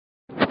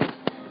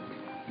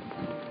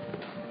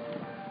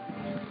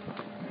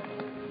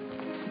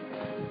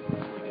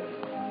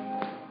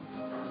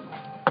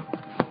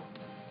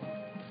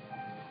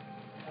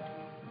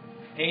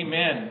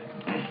Amen.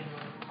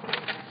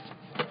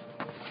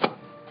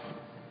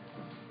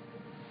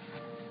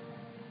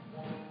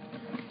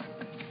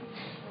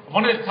 I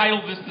wanted to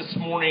title this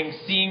morning,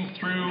 Seeing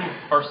Through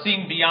or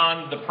Seeing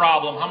Beyond the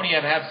Problem. How many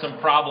have some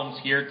problems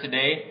here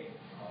today?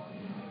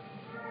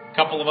 A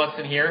couple of us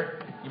in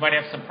here. You might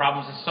have some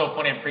problems. It's so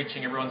funny I'm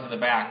preaching. Everyone's in the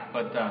back.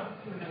 But,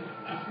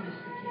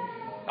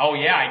 oh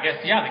yeah, I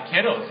guess, the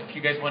kiddos. If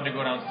you guys wanted to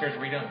go downstairs,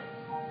 what are you doing?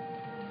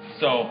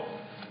 So,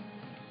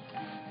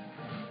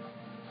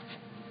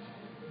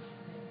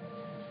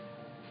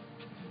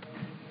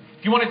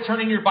 if you want to turn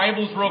in your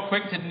Bibles real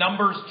quick to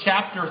Numbers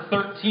chapter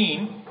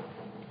 13.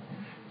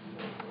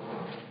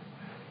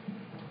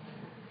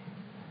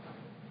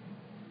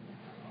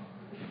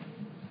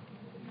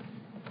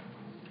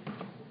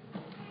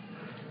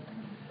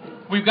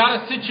 We've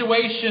got a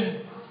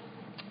situation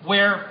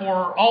where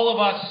for all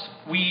of us,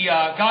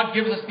 God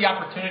gives us the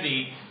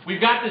opportunity. We've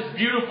got this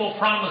beautiful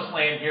promised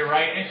land here,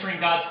 right? Entering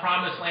God's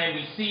promised land.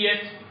 We see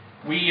it.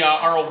 We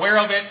are aware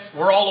of it.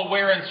 We're all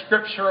aware in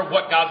Scripture of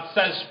what God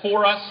says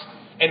for us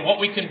and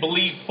what we can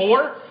believe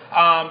for.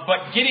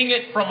 But getting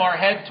it from our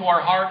head to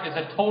our heart is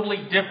a totally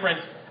different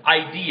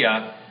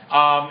idea.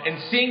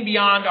 And seeing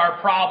beyond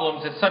our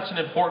problems is such an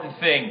important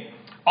thing.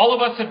 All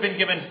of us have been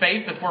given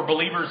faith if we're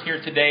believers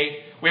here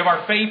today. We have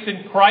our faith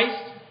in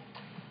Christ.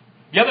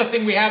 The other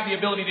thing we have the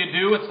ability to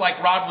do, it's like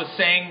Rod was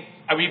saying,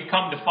 we've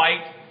come to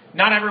fight.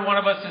 Not every one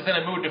of us is in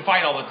a mood to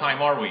fight all the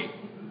time, are we?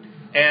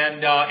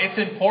 And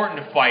it's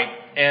important to fight.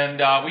 And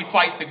we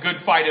fight the good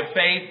fight of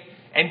faith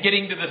and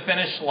getting to the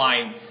finish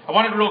line. I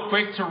wanted real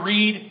quick to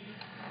read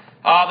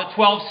the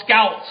 12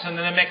 scouts and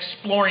them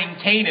exploring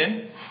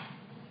Canaan.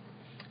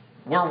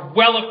 We're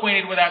well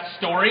acquainted with that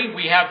story.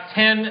 We have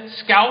 10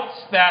 scouts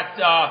that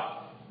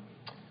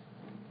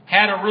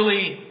had a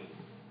really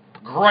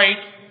great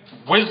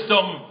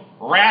wisdom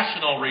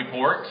rational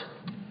report.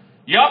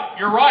 Yep,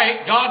 you're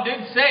right. God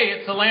did say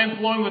it's a land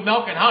flowing with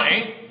milk and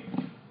honey.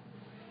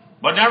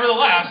 But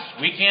nevertheless,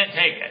 we can't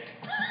take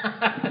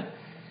it.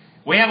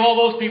 We have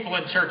all those people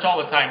in church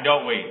all the time,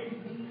 don't we?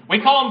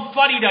 We call them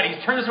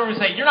fuddy-duddies. Turn this over and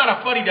say, you're not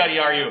a fuddy-duddy,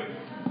 are you?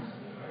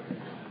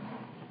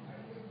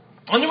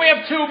 And then we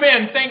have two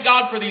men. Thank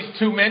God for these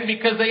two men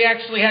because they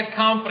actually had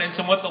confidence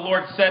in what the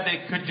Lord said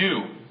they could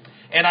do.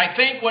 And I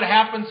think what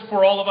happens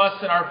for all of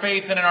us in our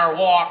faith and in our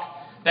walk,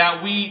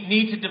 that we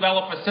need to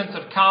develop a sense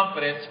of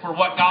confidence for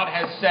what God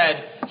has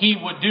said He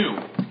would do.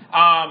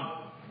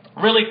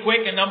 Really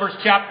quick, in Numbers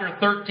chapter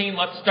 13,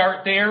 let's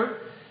start there.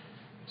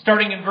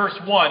 Starting in verse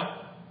 1.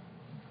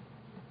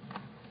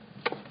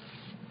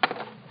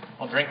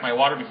 I'll drink my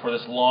water before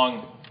this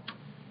long.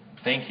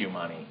 Thank you,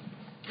 Monty.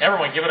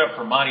 Everyone give it up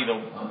for Monty, though.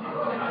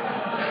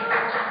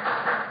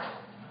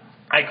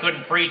 I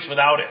couldn't preach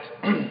without it.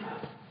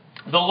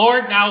 The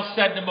Lord now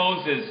said to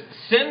Moses,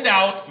 send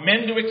out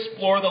men to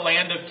explore the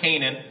land of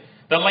Canaan,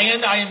 the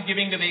land I am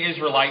giving to the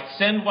Israelites.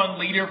 Send one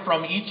leader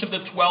from each of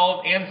the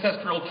 12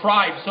 ancestral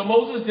tribes. So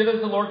Moses did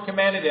as the Lord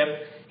commanded him.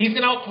 He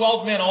sent out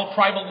 12 men, all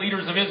tribal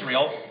leaders of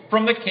Israel,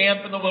 from the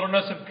camp in the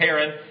wilderness of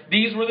Paran.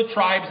 These were the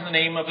tribes in the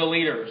name of the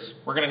leaders.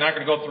 We're not going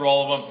to go through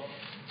all of them.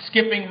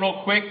 Skipping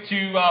real quick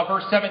to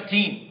verse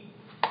 17.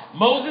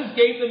 Moses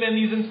gave the men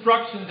these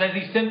instructions as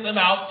he sent them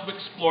out to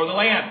explore the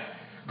land.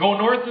 Go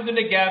north of the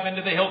Negev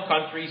into the hill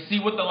country, see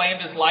what the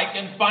land is like,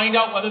 and find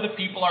out whether the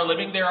people are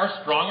living there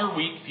are strong or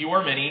weak, few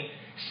or many.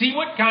 See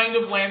what kind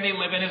of land they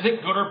live in. Is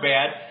it good or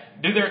bad?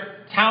 Do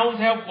their towns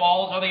have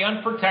walls? Are they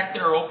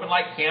unprotected or open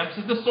like camps?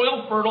 Is the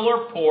soil fertile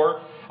or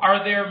poor?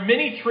 Are there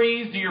many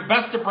trees? Do your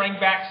best to bring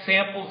back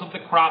samples of the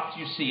crops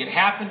you see. It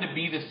happened to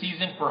be the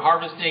season for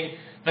harvesting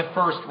the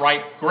first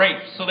ripe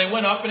grapes. So they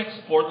went up and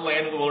explored the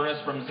land of the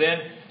wilderness from Zin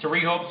to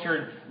Rehob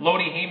to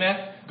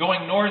Lodi-Hamath.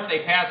 Going north,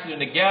 they passed through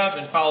the Negev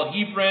and followed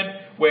Hebron,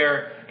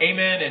 where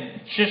Ammon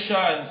and Shisha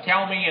and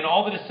Talmi and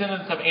all the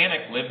descendants of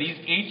Anak lived. These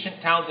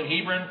ancient towns of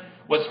Hebron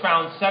was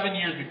found 7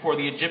 years before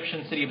the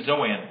Egyptian city of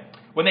Zoan.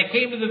 When they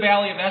came to the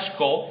valley of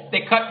Eshcol,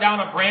 they cut down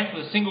a branch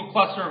with a single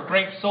cluster of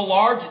grapes so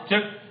large it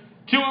took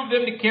 2 of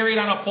them to carry it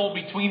on a pole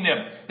between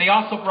them. They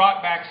also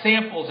brought back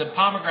samples of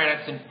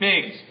pomegranates and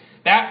figs.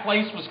 That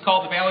place was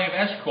called the Valley of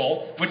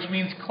Eshcol, which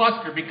means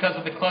cluster because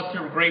of the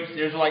cluster of grapes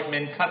the Israelite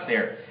men cut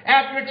there.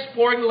 After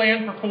exploring the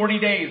land for 40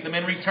 days, the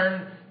men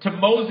returned to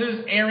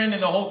Moses, Aaron,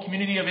 and the whole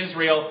community of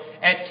Israel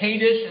at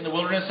Kadesh in the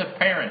wilderness of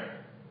Paran.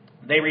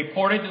 They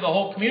reported to the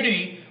whole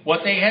community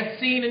what they had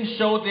seen and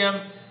showed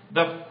them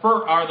the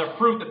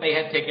fruit that they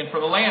had taken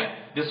from the land.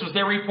 This was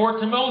their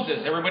report to Moses.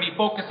 Everybody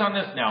focus on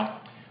this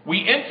now.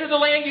 We entered the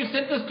land you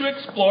sent us to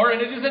explore,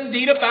 and it is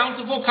indeed a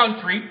bountiful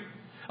country,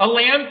 a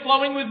land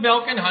flowing with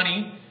milk and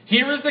honey.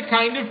 Here is the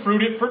kind of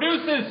fruit it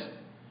produces.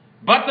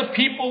 But the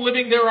people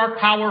living there are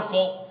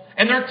powerful,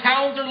 and their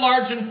towns are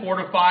large and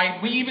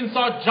fortified. We even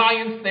saw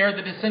giants there,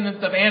 the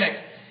descendants of Anak.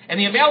 And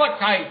the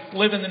Amalekites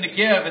live in the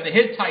Negev, and the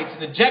Hittites,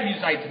 and the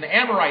Jebusites, and the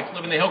Amorites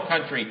live in the hill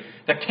country.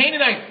 The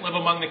Canaanites live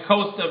among the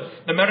coast of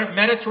the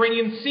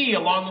Mediterranean Sea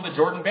along the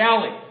Jordan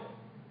Valley.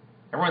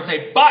 Everyone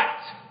say,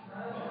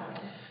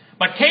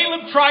 but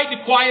Caleb tried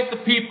to quiet the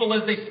people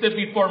as they stood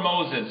before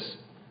Moses.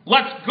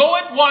 Let's go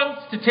at once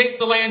to take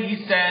the land,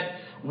 he said.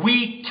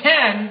 We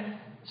can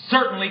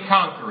certainly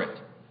conquer it.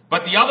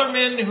 But the other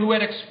men who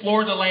had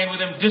explored the land with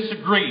him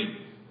disagreed.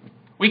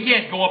 We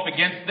can't go up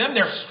against them.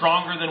 They're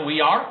stronger than we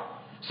are.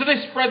 So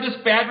they spread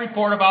this bad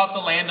report about the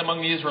land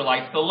among the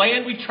Israelites. The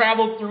land we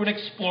traveled through and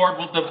explored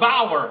will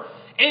devour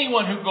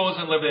anyone who goes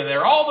and lives in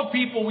there. All the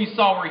people we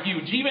saw were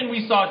huge. Even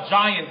we saw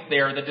giants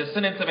there, the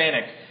descendants of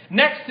Anak.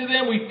 Next to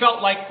them, we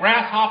felt like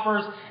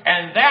grasshoppers,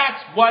 and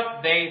that's what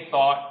they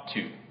thought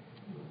too.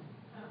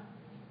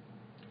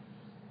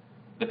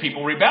 The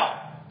people rebelled.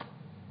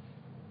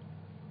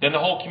 Then the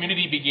whole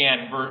community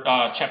began,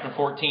 chapter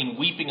 14,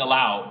 weeping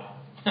aloud.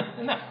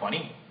 Isn't that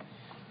funny?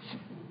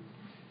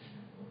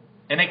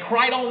 And they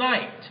cried all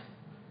night.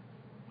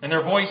 And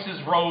their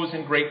voices rose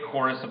in great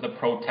chorus of the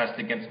protest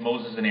against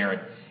Moses and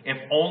Aaron. If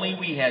only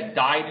we had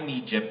died in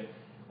Egypt,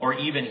 or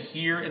even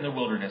here in the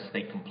wilderness,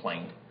 they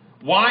complained.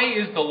 Why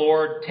is the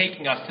Lord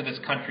taking us to this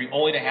country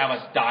only to have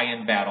us die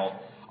in battle?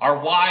 Our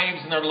wives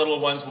and our little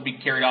ones will be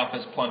carried off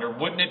as plunder.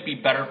 Wouldn't it be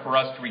better for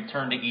us to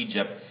return to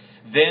Egypt?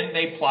 Then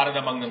they plotted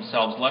among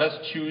themselves, let us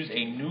choose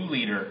a new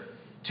leader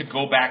to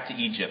go back to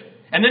Egypt.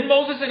 And then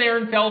Moses and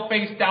Aaron fell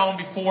face down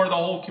before the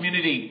whole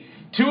community.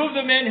 Two of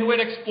the men who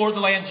had explored the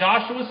land,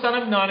 Joshua son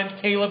of Nun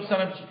and Caleb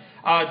son of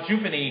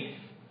Jephunneh,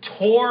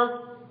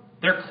 tore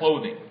their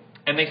clothing.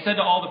 And they said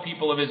to all the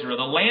people of Israel,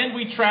 the land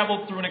we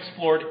traveled through and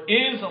explored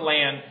is a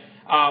land,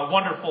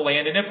 wonderful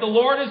land. And if the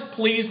Lord is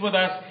pleased with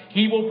us,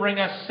 he will bring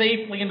us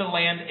safely into the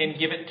land and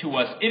give it to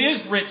us. It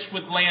is rich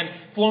with land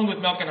flowing with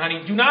milk and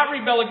honey. Do not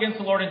rebel against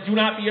the Lord and do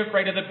not be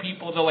afraid of the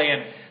people of the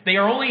land. They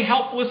are only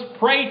helpless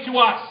prey to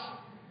us.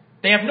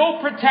 They have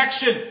no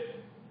protection,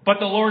 but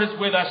the Lord is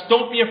with us.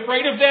 Don't be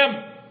afraid of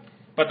them.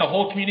 But the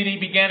whole community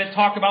began to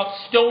talk about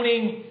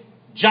stoning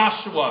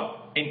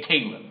Joshua and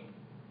Caleb.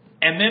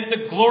 And then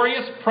the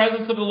glorious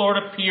presence of the Lord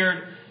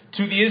appeared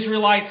to the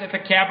Israelites at the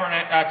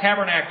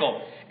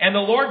tabernacle. And the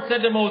Lord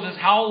said to Moses,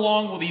 how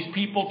long will these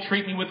people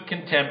treat me with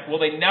contempt? Will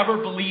they never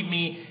believe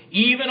me,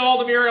 even all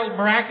the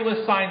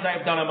miraculous signs I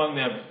have done among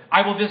them?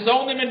 I will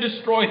disown them and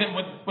destroy them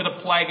with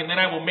a plague, and then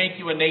I will make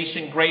you a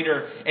nation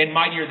greater and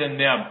mightier than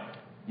them.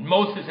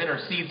 Moses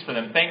intercedes for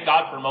them. Thank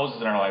God for Moses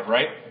in our life,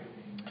 right?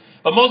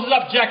 But Moses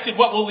objected.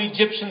 What will the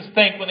Egyptians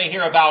think when they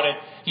hear about it?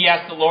 He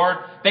asked the Lord.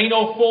 They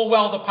know full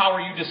well the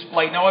power you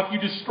display. Now, if you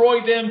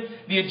destroy them,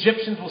 the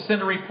Egyptians will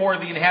send a report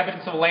of the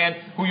inhabitants of the land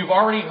who you've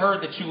already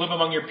heard that you live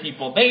among your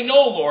people. They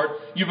know, Lord,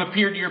 you've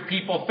appeared to your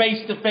people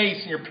face to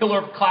face, and your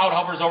pillar of cloud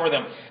hovers over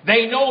them.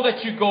 They know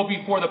that you go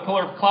before the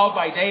pillar of cloud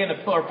by day and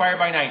the pillar of fire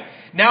by night.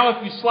 Now,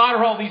 if you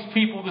slaughter all these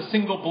people with a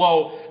single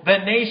blow, the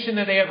nation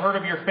that they have heard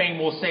of your fame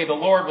will say the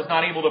Lord was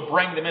not able to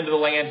bring them into the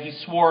land he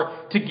swore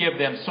to give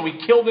them. So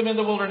he killed them in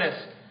the wilderness.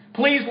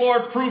 Please,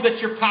 Lord, prove that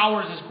your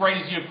power is as great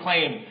as you have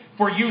claimed.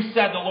 For you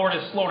said the Lord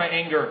is slow to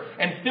anger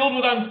and filled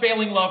with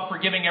unfailing love,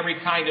 forgiving every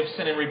kind of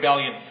sin and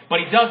rebellion.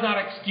 But he does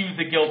not excuse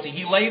the guilty.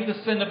 He lays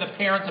the sin of the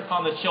parents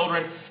upon the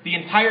children. The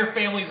entire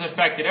family is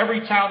affected,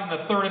 every child in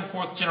the third and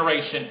fourth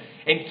generation,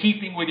 in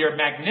keeping with your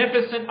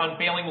magnificent,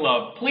 unfailing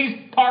love.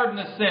 Please pardon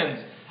the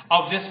sins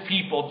of this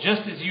people,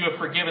 just as you have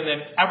forgiven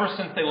them ever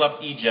since they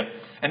left Egypt.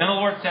 And then the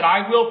Lord said,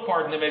 I will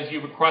pardon them as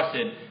you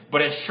requested,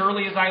 but as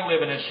surely as I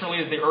live and as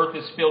surely as the earth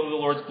is filled with the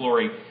Lord's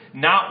glory,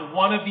 not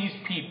one of these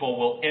people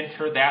will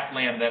enter that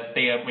land that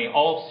they may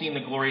all have seen the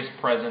glorious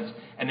presence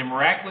and the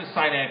miraculous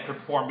sign I have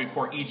performed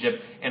before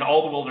Egypt and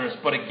all the wilderness.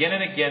 But again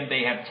and again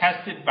they have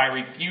tested by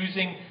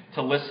refusing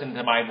to listen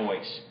to my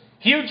voice.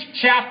 Huge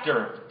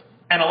chapter,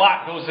 and a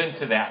lot goes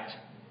into that.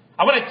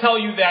 I want to tell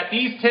you that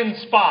these 10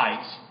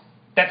 spies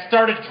that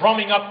started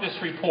drumming up this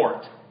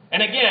report,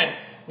 and again,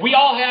 we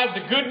all have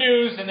the good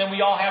news and then we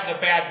all have the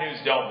bad news,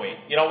 don't we?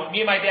 You know,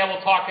 me and my dad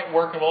will talk at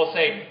work and we'll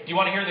say, do you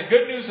want to hear the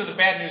good news or the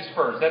bad news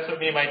first? That's what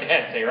me and my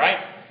dad say, right?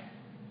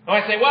 And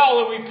I say,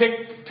 well, we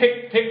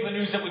pick the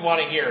news that we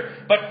want to hear.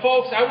 But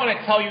folks, I want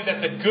to tell you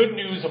that the good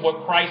news of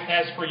what Christ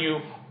has for you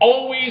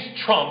always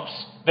trumps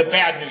the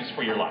bad news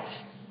for your life.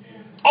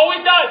 Always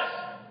does.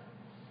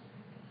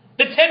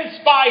 The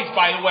 10 spies,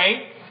 by the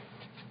way,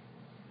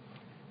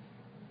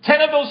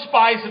 10 of those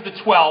spies of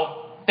the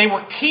 12, they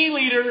were key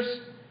leaders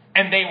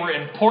and they were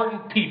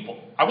important people.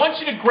 I want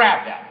you to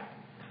grab that.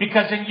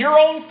 Because in your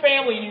own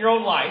family, in your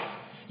own life,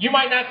 you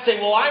might not say,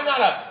 well, I'm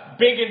not a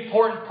big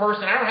important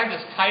person. I don't have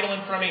this title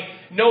in front of me.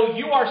 No,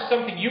 you are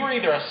something. You are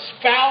either a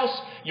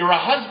spouse, you're a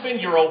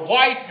husband, you're a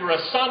wife, you're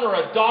a son or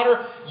a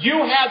daughter. You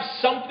have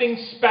something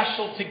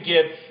special to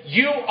give.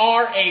 You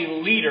are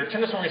a leader. Turn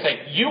this over and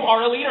say, you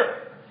are a leader.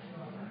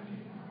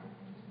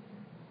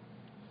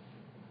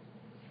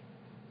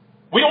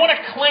 We don't want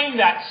to claim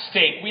that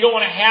stake. We don't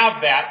want to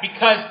have that,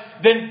 because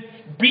then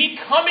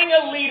becoming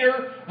a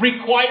leader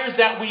requires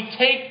that we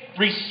take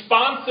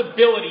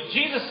responsibility.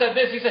 Jesus said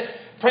this. He said,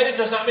 pray that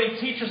there's not many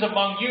teachers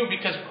among you,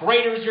 because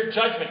greater is your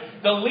judgment.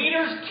 The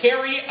leaders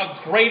carry a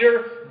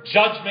greater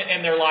judgment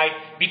in their life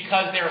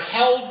because they're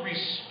held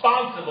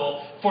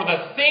responsible for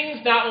the things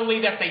not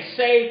only that they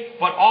say,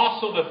 but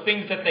also the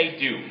things that they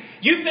do.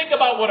 You think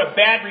about what a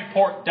bad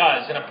report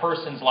does in a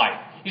person's life.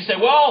 You say,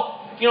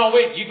 well,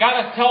 wait, you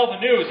got to tell the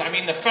news. I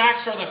mean, the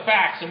facts are the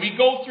facts, and we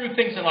go through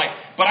things in life.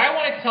 But I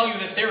want to tell you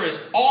that there is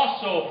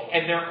also,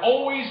 and there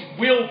always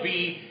will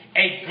be,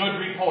 a good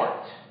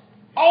report.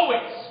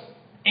 Always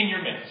in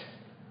your midst.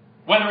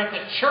 Whether it's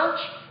at church,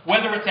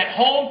 whether it's at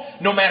home,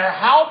 no matter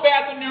how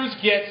bad the news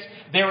gets,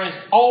 there is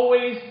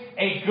always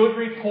a good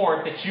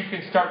report that you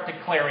can start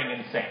declaring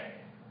and saying.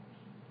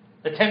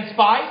 The 10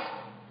 spies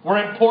were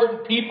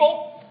important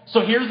people.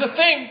 So here's the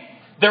thing.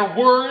 Their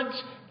words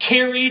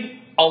carried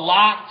a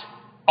lot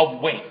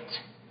of weight.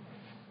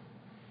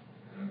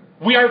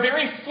 We are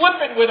very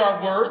flippant with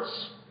our words.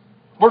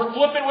 We're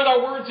flippant with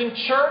our words in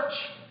church.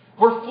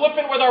 We're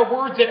flippant with our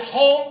words at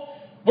home.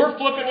 We're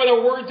flippant with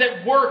our words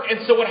at work. And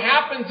so what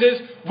happens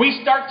is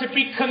we start to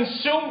be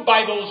consumed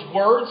by those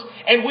words,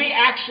 and we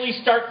actually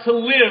start to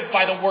live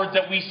by the words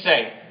that we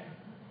say.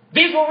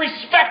 These were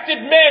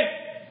respected men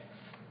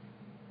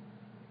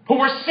who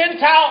were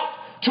sent out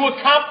to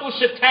accomplish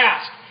a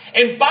task.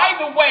 And by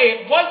the way,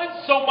 it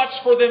wasn't so much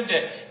for them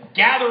to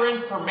gather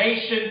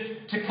information,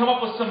 to come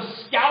up with some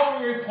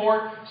scouting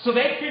report so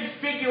they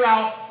could figure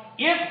out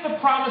if the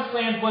promised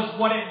land was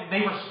what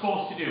they were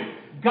supposed to do.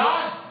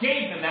 God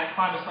gave them that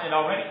promised land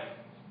already.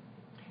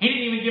 He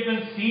didn't even give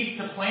them seeds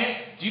to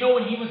plant. Do you know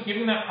when He was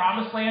giving that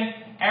promised land,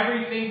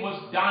 everything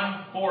was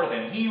done for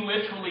them. He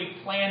literally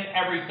planned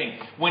everything.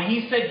 When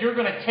He said, you're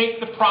going to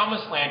take the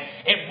promised land,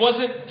 it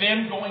wasn't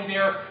them going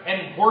there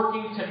and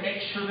working to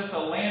make sure that the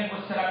land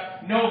was set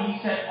up. No, He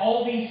said,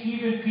 all these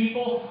heathen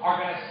people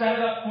are going to set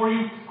it up for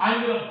you.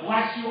 I'm going to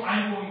bless you.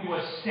 I'm going to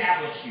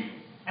establish you.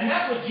 And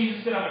that's what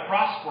Jesus did on the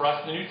cross for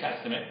us in the New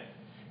Testament.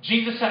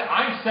 Jesus said,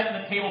 I'm setting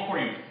the table for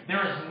you.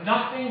 There is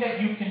nothing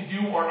that you can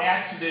do or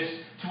add to this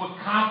to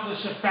accomplish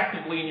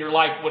effectively in your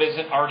life what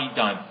isn't already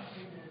done.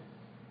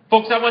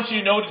 Folks, I want you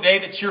to know today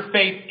that your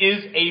faith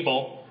is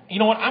able. You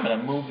know what? I'm going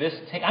to move this.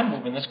 I'm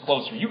moving this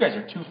closer. You guys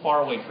are too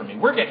far away from me.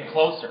 We're getting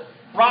closer.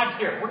 Rod,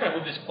 here. We're going to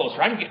move this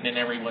closer. I'm getting in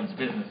everyone's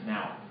business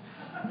now.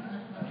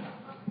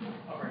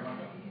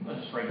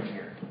 Let's just right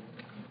here.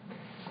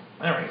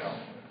 There we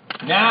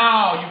go.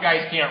 Now you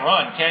guys can't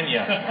run, can you?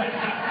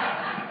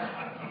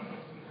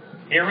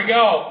 Here we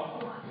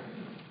go.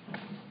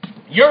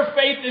 Your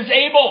faith is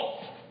able.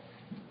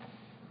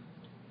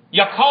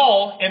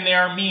 Yakal in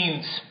there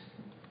means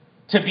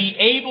to be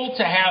able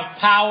to have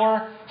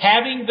power,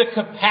 having the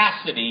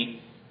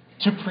capacity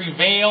to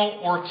prevail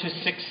or to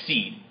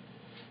succeed.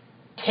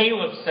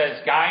 Caleb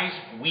says, guys,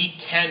 we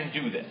can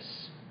do this.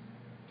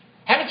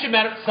 Haven't you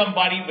met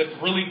somebody with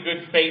really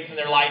good faith in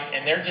their life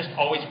and they're just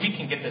always, we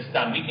can get this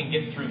done. We can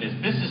get through this.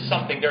 This is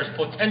something, there's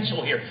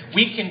potential here.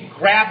 We can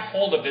grab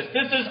hold of this.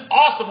 This is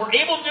awesome. We're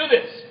able to do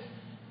this.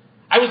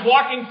 I was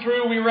walking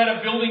through, we were at a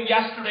building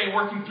yesterday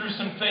working through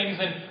some things,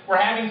 and we're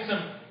having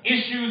some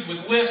issues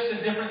with lifts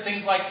and different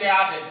things like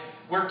that. And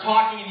we're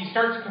talking, and he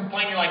starts to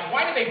complain. You're like,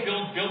 why do they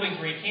build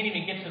buildings where you can't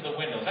even get to the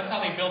windows? That's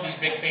how they build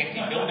these big fancy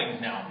buildings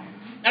now.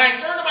 And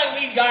I turned to my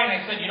lead guy and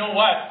I said, you know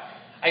what?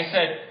 I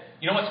said,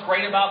 you know what's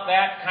great about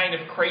that kind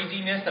of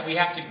craziness that we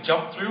have to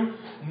jump through?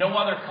 No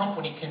other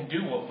company can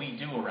do what we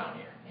do around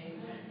here.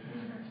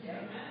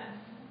 Amen.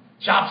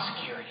 Job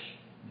security.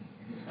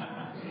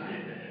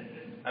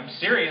 I'm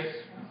serious.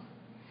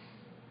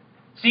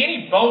 See,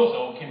 any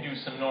bozo can do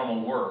some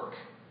normal work.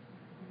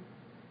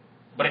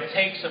 But it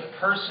takes a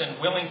person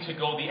willing to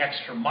go the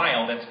extra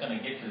mile that's going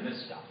to get to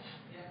this stuff.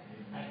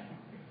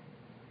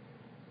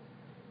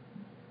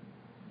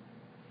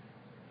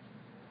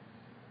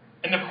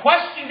 And the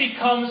question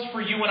becomes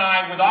for you and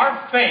I with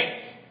our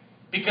faith,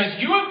 because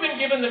you have been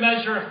given the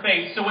measure of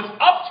faith, so it's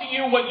up to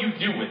you what you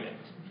do with it.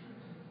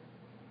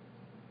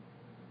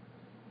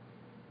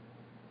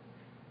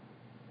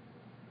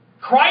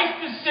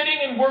 Christ is sitting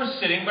and we're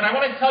sitting, but I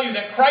want to tell you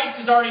that Christ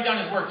has already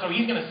done His work, so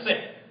He's going to sit.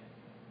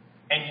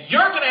 And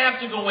you're going to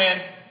have to go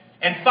in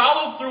and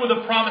follow through with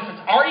a promise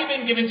that's already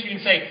been given to you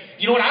and say,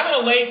 you know what, I'm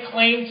going to lay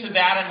claim to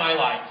that in my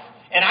life.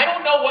 And I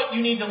don't know what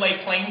you need to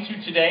lay claim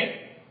to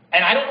today.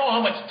 And I don't know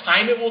how much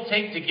time it will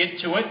take to get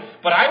to it.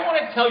 But I want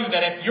to tell you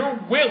that if you're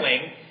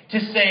willing to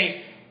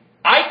say,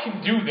 I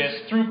can do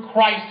this through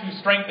Christ who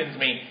strengthens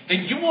me,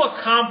 then you will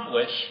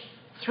accomplish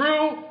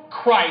through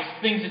Christ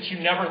things that you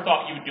never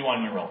thought you would do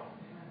on your own.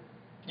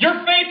 Your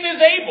faith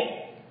is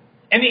able.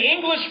 And the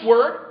English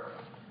word,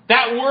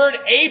 that word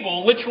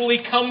able,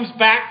 literally comes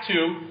back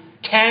to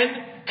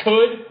can,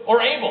 could,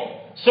 or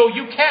able. So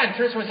you can.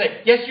 Turn to someone and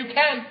say, yes, you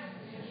can.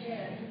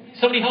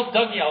 Somebody help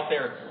Dougie out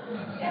there.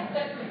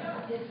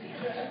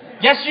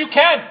 Yes, you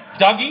can,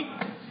 Dougie.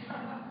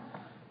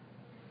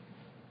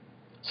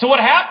 So what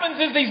happens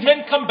is these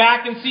men come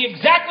back and see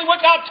exactly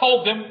what God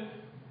told them.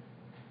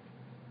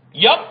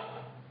 Yup,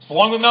 it's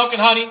flowing with milk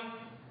and honey.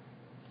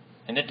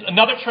 And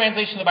another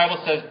translation of the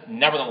Bible says,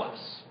 nevertheless.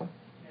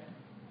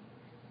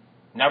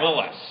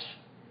 Nevertheless.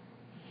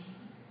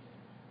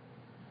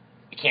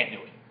 You can't do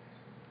it.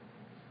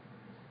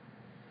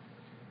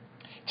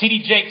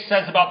 T.D. Jakes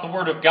says about the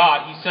Word of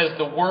God, he says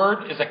the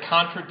Word is a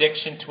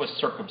contradiction to a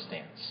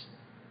circumstance.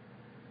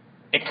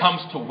 It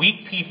comes to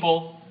weak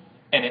people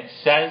and it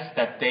says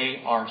that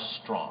they are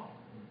strong.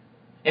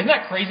 Isn't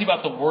that crazy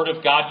about the Word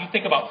of God? You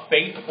think about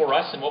faith for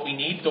us and what we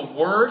need. The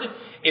Word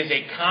is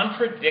a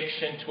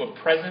contradiction to a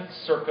present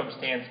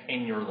circumstance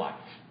in your life.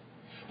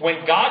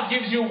 When God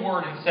gives you a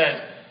word and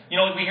says, you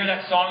know, we hear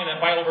that song in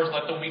that Bible verse,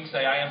 let the weak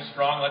say, I am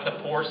strong, let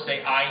the poor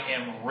say, I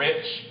am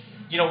rich.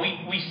 You know,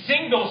 we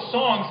sing those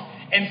songs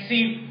and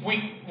see,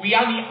 we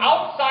on the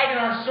outside in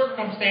our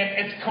circumstance,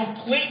 it's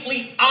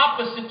completely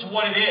opposite to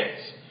what it is.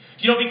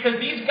 You know, because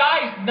these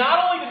guys,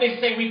 not only did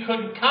they say we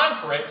couldn't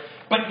conquer it,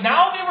 but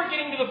now they were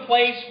getting to the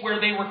place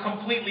where they were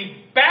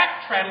completely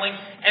backpedaling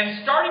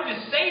and starting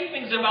to say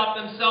things about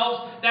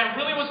themselves that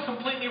really was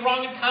completely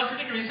wrong and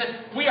contradictory. They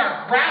said, we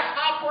are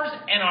grasshoppers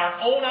in our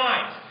own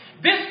eyes.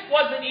 This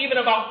wasn't even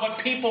about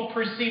what people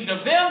perceived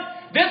of them.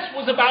 This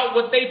was about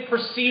what they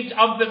perceived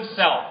of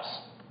themselves.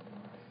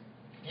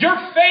 Your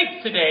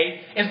faith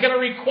today is going to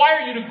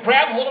require you to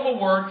grab hold of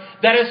a word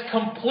that is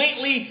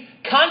completely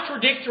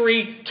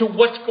contradictory to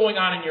what's going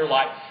on in your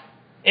life.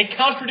 It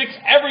contradicts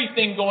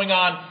everything going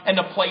on in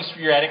the place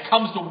where you're at. It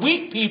comes to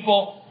weak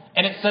people,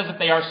 and it says that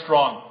they are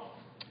strong.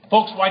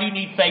 Folks, why do you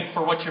need faith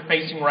for what you're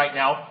facing right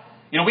now?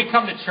 You know, we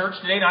come to church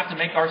today not to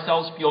make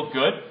ourselves feel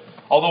good,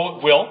 although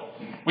it will.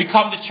 We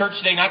come to church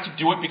today not to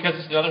do it because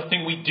it's another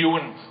thing we do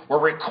and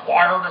we're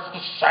required. It's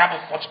the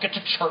Sabbath. Let's get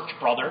to church,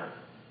 brother.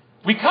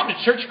 We come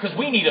to church because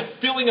we need a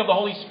filling of the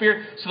Holy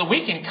Spirit so that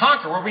we can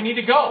conquer where we need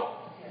to go.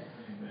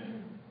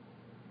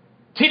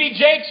 T.D.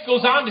 Jakes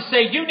goes on to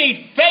say, you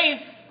need faith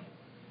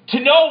to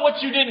know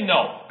what you didn't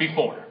know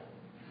before.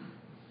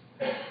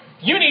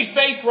 You need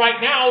faith right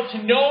now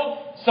to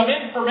know some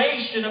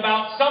information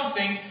about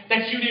something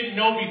that you didn't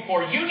know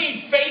before. You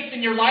need faith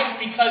in your life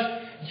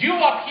because you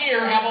up here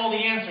have all the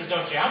answers,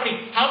 don't you? How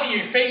many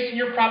are facing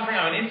your problems right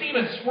now? And it's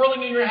even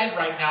swirling in your head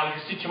right now,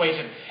 your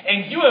situation.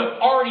 And you have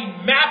already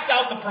mapped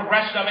out the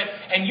progression of it.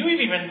 And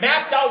you've even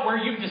mapped out where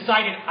you've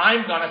decided,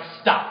 I'm going to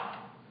stop.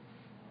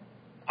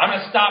 I'm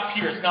going to stop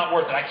here. It's not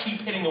worth it. I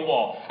keep hitting the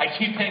wall.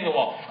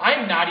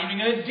 I'm not even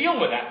going to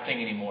deal with that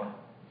thing anymore.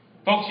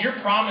 Folks, your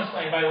promised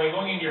land, by the way,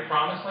 going into your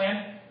promised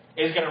land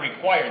is going to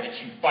require that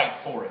you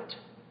fight for it.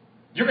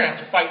 You're going to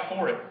have to fight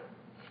for it.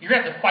 You're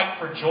going to have to fight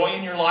for joy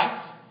in your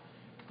life.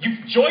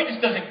 Joy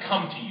just doesn't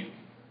come to you.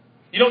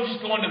 You don't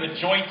just go into the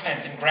joy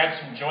tent and grab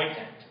some joy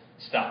tent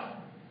stuff.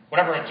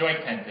 Whatever a joy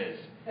tent is.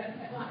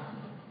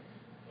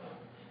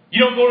 You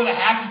don't go to the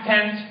happy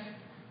tent.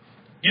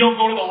 You don't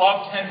go to the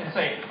love tent and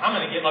say, I'm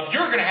going to get love.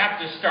 You're going to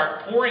have to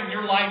start pouring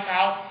your life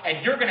out,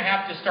 and you're going to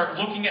have to start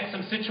looking at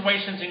some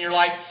situations in your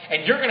life,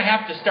 and you're going to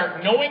have to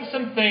start knowing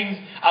some things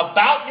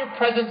about your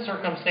present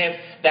circumstance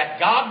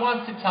that God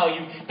wants to tell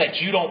you that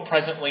you don't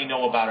presently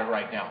know about it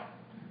right now.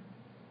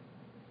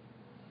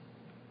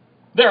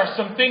 There are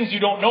some things you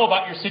don't know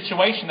about your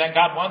situation that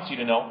God wants you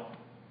to know.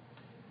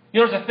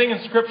 You know, there's a thing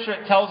in Scripture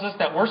that tells us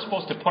that we're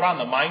supposed to put on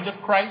the mind of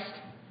Christ.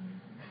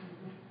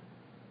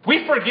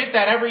 We forget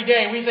that every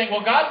day. We think,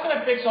 well, God's going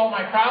to fix all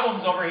my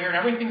problems over here and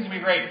everything's going to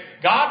be great.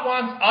 God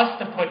wants us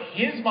to put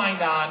His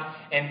mind on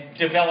and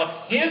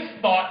develop His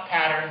thought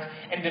patterns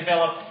and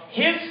develop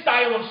His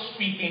style of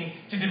speaking,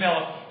 to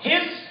develop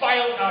His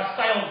style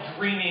of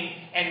dreaming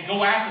and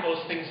go after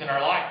those things in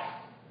our life.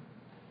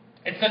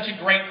 It's such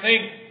a great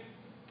thing.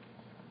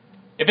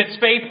 If it's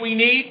faith we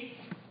need,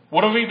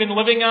 what have we been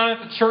living on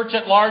at the church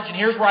at large? And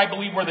here's where I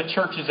believe where the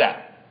church is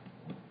at.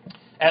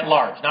 At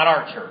large, not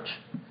our church.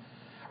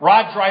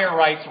 Rod Dreher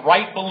writes,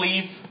 right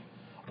belief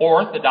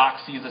or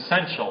orthodoxy is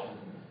essential,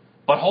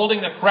 but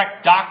holding the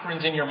correct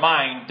doctrines in your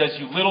mind does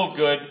you little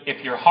good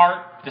if your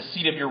heart, the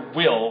seat of your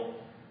will,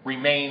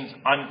 remains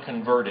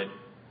unconverted.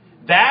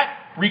 That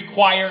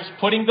requires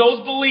putting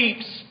those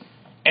beliefs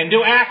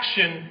into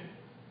action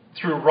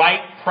through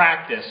right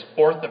practice,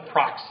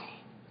 orthopraxy.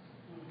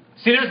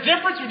 See, there's a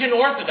difference between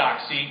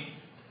orthodoxy,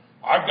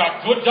 I've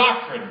got good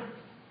doctrine,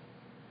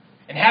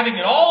 and having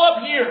it all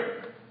up here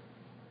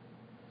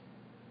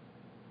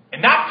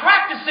and not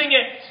practicing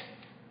it.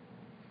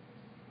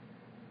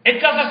 It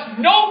does us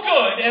no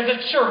good as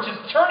a church,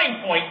 as a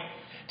turning point,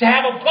 to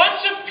have a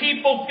bunch of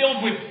people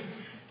filled with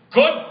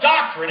good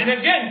doctrine. And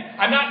again,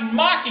 I'm not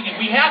mocking it.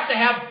 We have to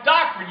have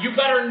doctrine. You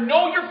better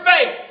know your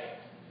faith.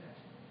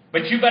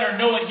 But you better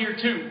know it here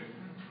too.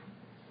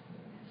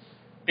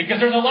 Because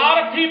there's a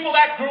lot of people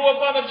that grew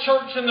up on the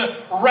church and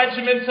the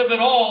regiments of it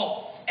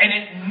all, and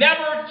it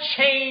never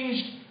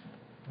changed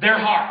their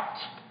heart.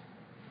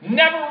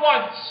 Never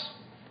once.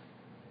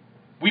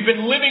 We've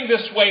been living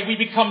this way. We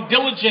become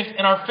diligent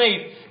in our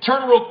faith.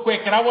 Turn real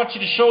quick, and I want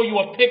you to show you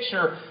a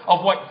picture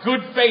of what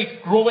good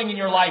faith growing in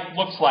your life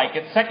looks like.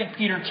 It's 2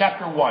 Peter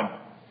chapter 1.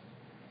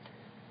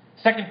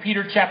 2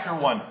 Peter chapter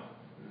 1.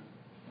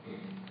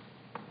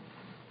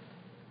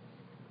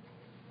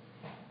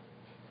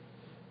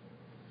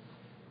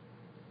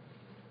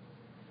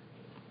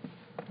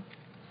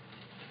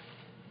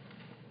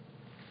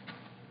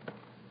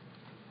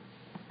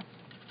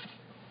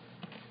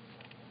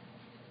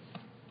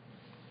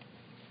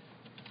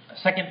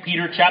 Second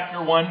Peter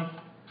chapter 1,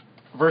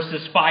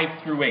 verses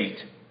 5 through 8.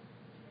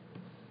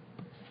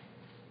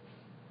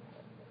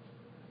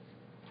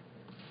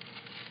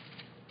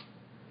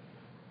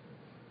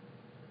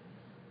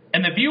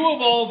 In the view of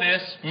all this,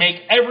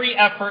 make every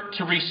effort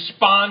to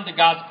respond to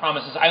God's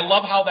promises. I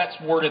love how that's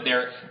worded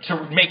there,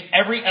 to make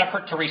every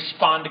effort to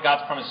respond to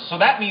God's promises. So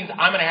that means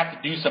I'm going to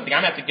have to do something.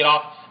 I'm going to have to get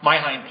off my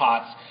hind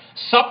parts.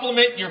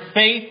 Supplement your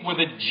faith with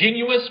a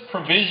genuine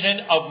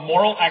provision of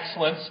moral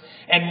excellence,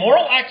 and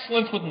moral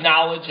excellence with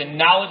knowledge, and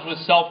knowledge with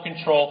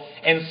self-control,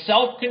 and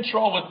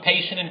self-control with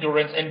patient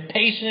endurance, and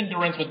patient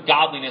endurance with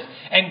godliness,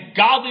 and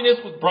godliness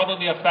with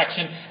brotherly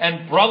affection,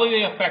 and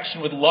brotherly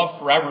affection with love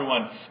for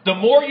everyone. The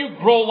more you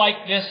grow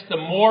like this, the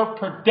more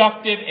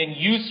productive and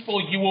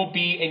useful you will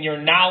be in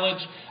your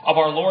knowledge of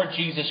our Lord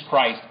Jesus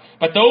Christ.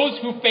 But those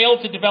who fail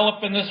to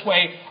develop in this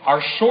way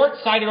are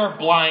short-sighted or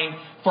blind,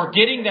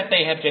 forgetting that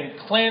they have been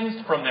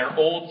cleansed from their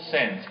old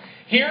sins.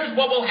 Here's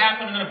what will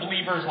happen in a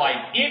believer's life.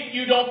 If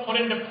you don't put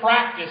into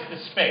practice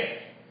this faith,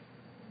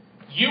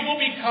 you will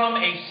become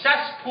a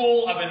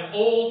cesspool of an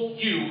old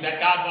you that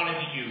God wanted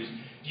to use.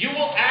 You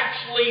will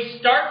actually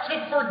start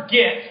to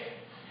forget,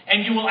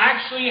 and you will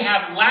actually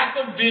have lack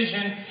of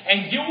vision,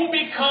 and you will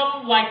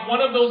become like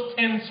one of those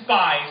 10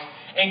 spies,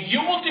 and you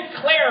will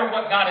declare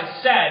what God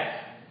has said,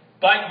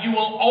 but you will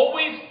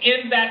always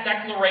end that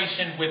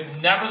declaration with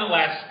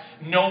nevertheless,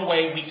 no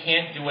way, we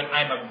can't do it.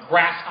 I'm a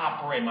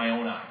grasshopper in my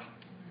own eye.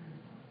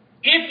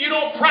 If you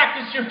don't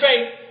practice your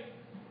faith,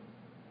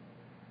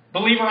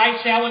 believer,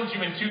 I challenge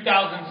you in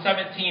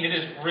 2017, it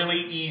is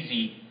really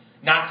easy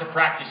not to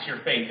practice your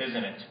faith,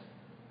 isn't it?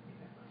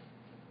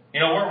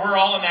 You know, we're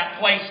all in that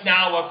place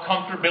now of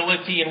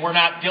comfortability, and we're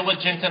not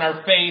diligent in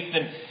our faith,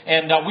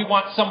 and we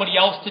want somebody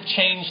else to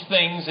change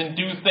things and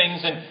do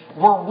things,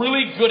 and we're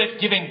really good at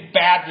giving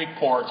bad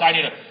reports.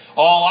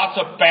 Lots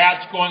of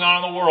bad's going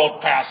on in the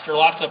world, Pastor.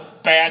 Lots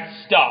of bad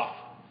stuff.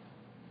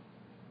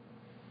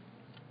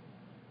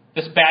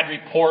 This bad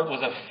report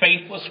was a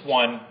faithless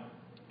one,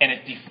 and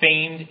it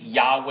defamed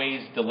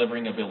Yahweh's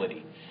delivering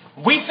ability.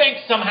 We think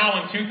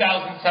somehow in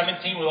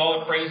 2017, with all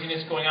the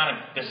craziness going on and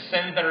the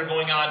sins that are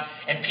going on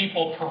and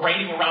people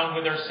parading around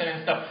with their sin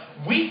and stuff,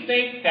 we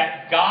think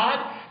that God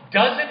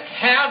doesn't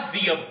have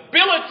the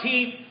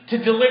ability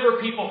to deliver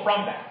people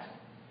from that.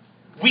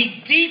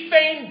 We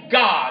defame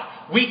God.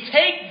 We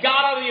take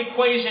God out of the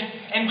equation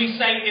and we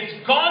say,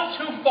 it's gone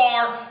too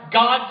far,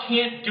 God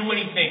can't do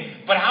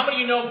anything. But how many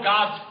of you know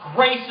God's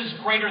grace is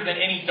greater than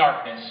any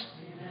darkness?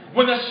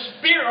 When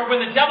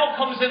the devil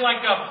comes in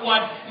like a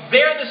flood,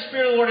 there the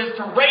Spirit of the Lord is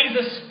to raise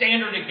a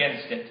standard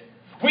against it.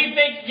 We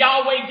think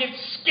Yahweh gets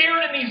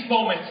scared in these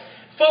moments.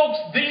 Folks,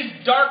 these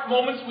dark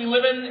moments we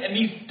live in and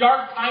these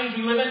dark times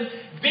we live in,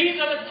 these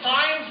are the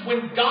times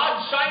when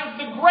God shines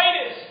the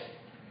greatest.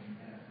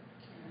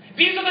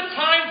 These are the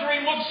times where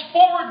He looks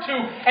forward to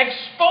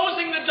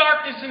exposing the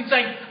darkness and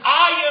saying,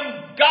 I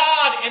am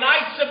God and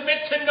I submit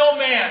to no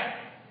man.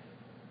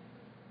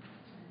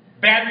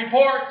 Bad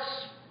reports.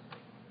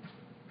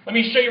 Let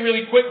me show you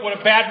really quick what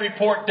a bad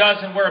report does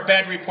and where a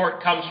bad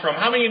report comes from.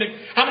 How many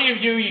of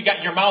you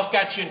your mouth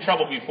got you in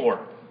trouble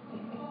before?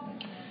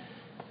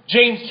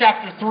 James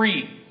chapter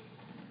 3.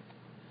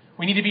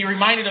 We need to be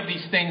reminded of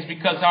these things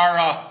because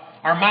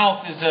our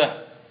mouth is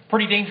a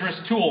pretty dangerous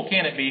tool,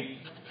 can it be?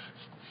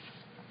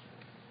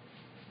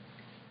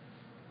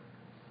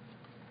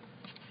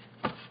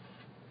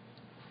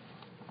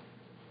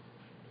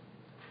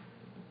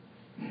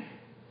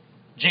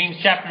 James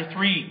chapter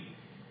 3,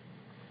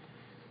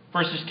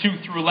 verses 2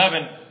 through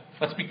 11.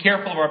 Let's be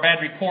careful of our bad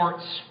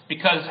reports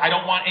because I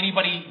don't want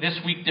anybody this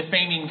week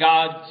defaming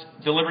God's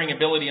delivering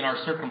ability in our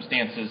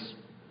circumstances.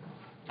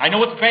 I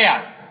know it's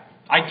bad.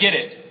 I get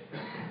it.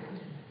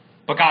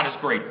 But God is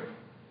greater.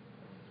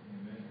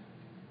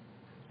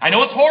 I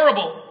know it's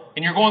horrible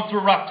and you're going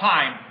through a rough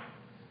time.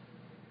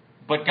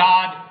 But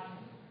God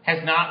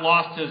has not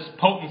lost His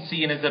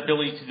potency and His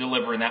ability to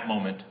deliver in that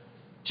moment.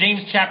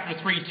 James chapter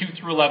 3, 2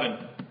 through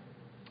 11.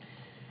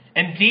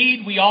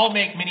 Indeed, we all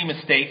make many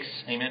mistakes.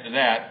 Amen to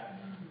that.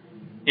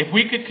 If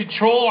we could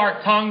control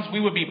our tongues, we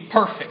would be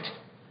perfect.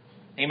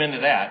 Amen to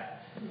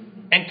that.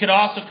 And could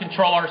also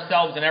control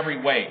ourselves in every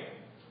way.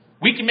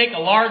 We can make a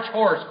large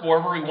horse go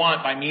wherever we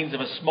want by means of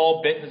a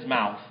small bit in his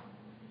mouth.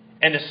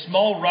 And a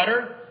small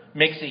rudder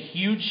makes a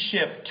huge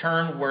ship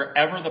turn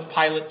wherever the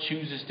pilot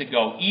chooses to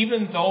go,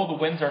 even though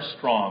the winds are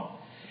strong.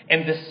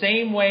 In the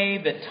same way,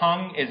 the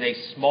tongue is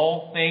a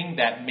small thing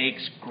that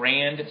makes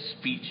grand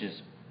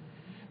speeches.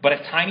 But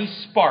a tiny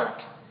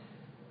spark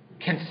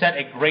can set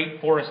a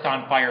great forest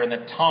on fire, and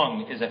the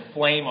tongue is a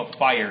flame of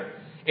fire.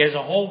 It is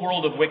a whole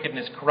world of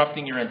wickedness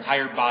corrupting your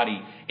entire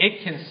body.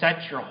 It can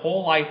set your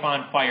whole life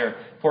on fire,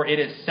 for it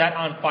is set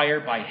on fire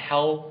by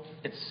hell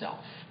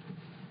itself.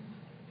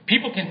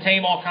 People can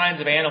tame all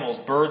kinds of animals,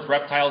 birds,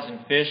 reptiles,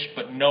 and fish,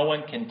 but no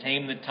one can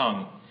tame the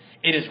tongue.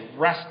 It is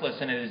restless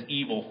and it is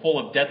evil, full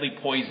of deadly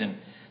poison.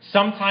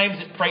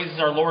 Sometimes it praises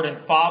our Lord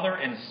and Father,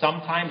 and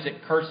sometimes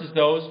it curses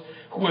those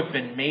who have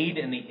been made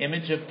in the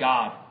image of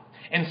God.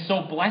 And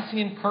so blessing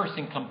and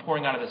cursing come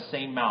pouring out of the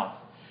same mouth.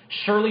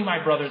 Surely,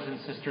 my brothers and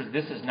sisters,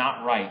 this is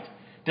not right.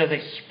 Does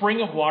a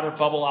spring of water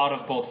bubble out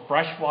of both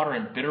fresh water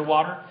and bitter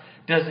water?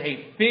 Does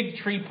a fig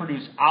tree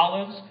produce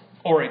olives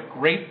or a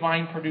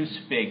grapevine produce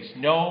figs?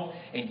 No,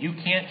 and you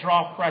can't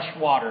draw fresh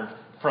water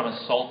from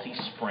a salty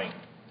spring.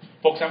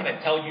 Folks, I'm going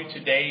to tell you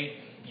today,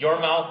 your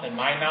mouth and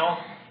my mouth,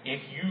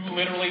 if you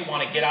literally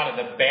want to get out of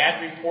the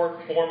bad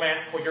report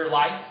format for your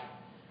life,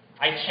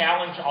 I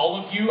challenge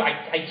all of you.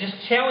 I just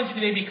challenge you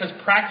today because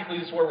practically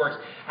this is where it works.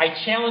 I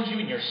challenge you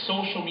in your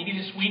social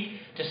media this week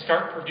to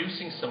start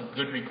producing some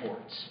good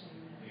reports.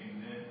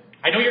 Amen.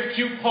 I know your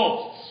cute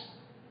posts.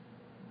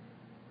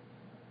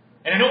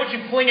 And I know what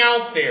you fling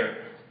out there.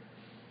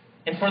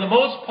 And for the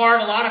most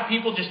part, a lot of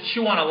people just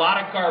chew on a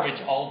lot of garbage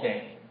all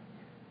day.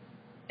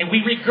 And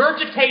we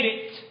regurgitate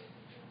it.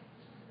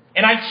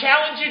 And I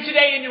challenge you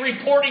today in your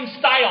reporting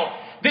style.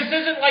 This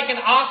isn't like an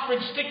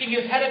ostrich sticking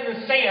his head in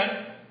the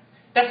sand.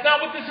 That's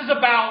not what this is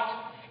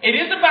about. It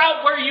is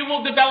about where you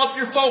will develop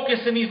your focus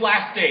in these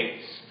last days.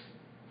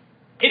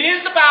 It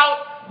is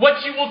about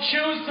what you will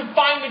choose to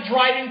find the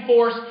driving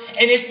force,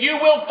 and if you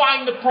will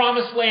find the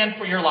promised land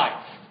for your life.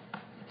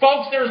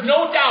 Folks, there's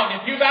no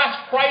doubt if you've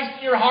asked Christ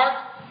in your heart,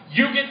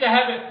 you get to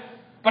heaven.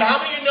 But how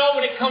many of you know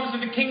when it comes to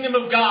the kingdom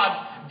of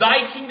God,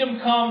 thy kingdom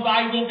come,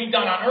 thy will be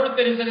done on earth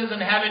as it is in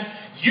heaven,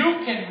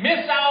 you can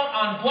miss out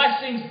on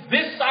blessings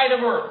this side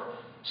of earth.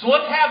 So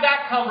let's have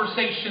that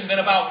conversation then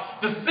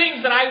about the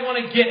things that I want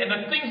to get and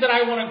the things that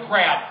I want to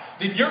grab.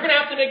 Then you're going to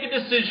have to make a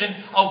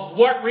decision of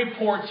what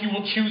reports you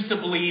will choose to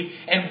believe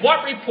and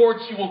what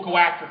reports you will go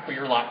after for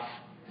your life.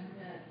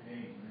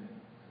 Amen.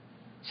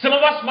 Some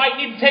of us might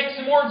need to take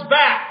some words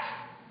back.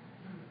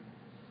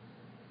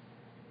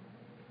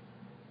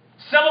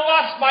 Some of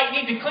us might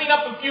need to clean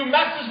up a few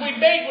messes we've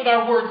made with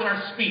our words and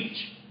our speech.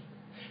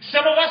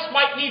 Some of us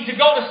might need to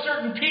go to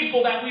certain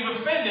people that we've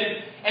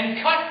offended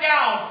and cut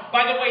down.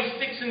 By the way,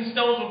 sticks and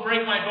stones will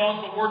break my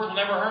bones, but words will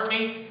never hurt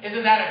me.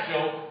 Isn't that a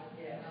joke?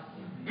 Yeah.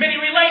 Many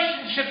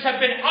relationships have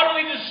been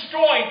utterly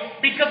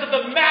destroyed because of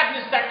the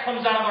madness that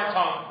comes out of our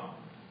tongue.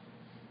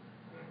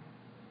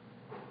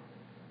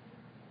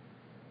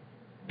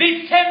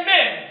 These 10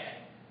 men,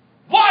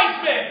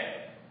 wise men,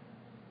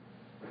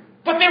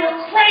 but they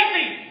were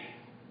crazy.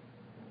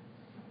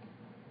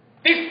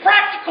 These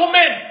practical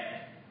men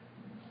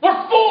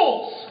were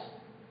fools.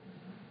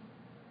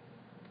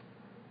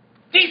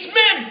 These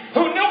men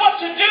who knew what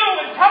to do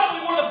and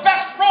probably were the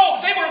best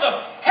rogues. They were the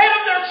head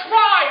of their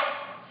tribe.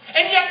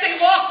 And yet they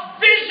lost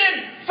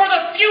vision for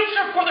the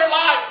future for their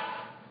life.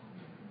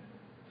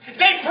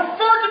 They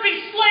preferred to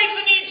be slaves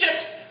in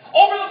Egypt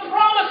over the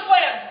promised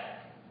land.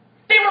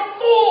 They were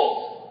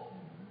fools.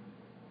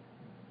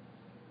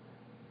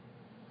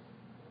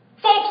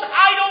 Folks,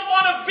 I don't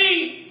want to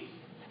be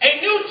a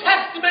New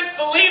Testament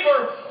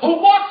believer who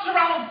walks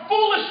around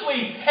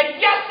foolishly. And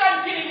yes,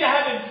 I'm getting to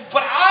heaven,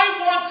 but I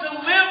want to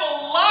live a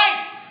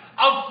life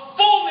of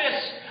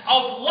fullness,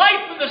 of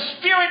life in the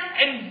Spirit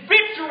and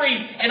victory.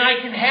 And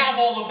I can have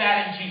all of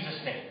that in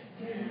Jesus' name.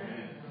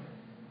 Amen.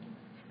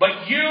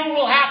 But you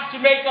will have to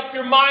make up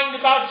your mind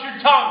about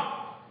your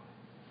tongue.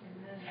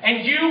 Amen.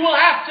 And you will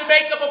have to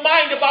make up a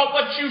mind about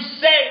what you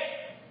say.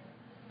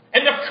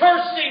 And the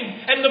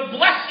cursing and the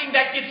blessing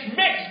that gets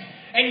mixed.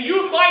 And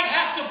you might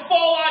have to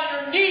fall on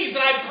your knees,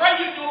 and I pray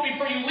you do it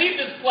before you leave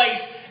this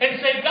place, and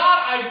say, God,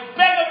 I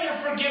beg of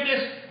your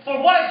forgiveness for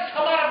what has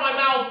come out of my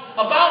mouth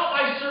about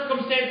my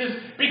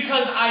circumstances,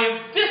 because I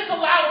have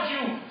disallowed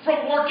you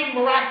from working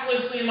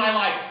miraculously in my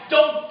life.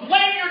 Don't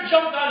blame your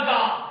junk on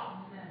God.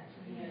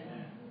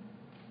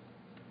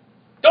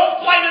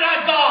 Don't blame it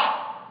on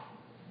God.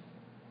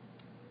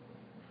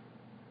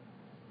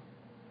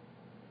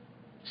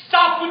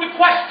 Stop with the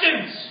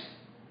questions.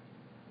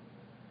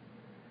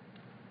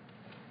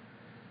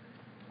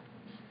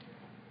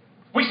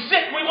 We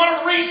sit and we want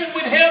to reason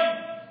with Him.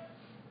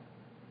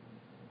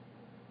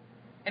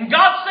 And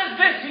God says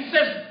this. He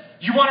says,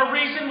 you want to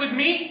reason with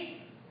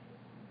me?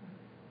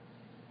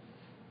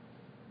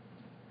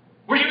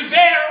 Were you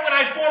there when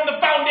I formed the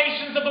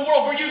foundations of the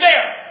world? Were you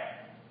there?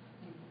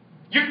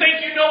 You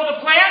think you know the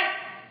plan?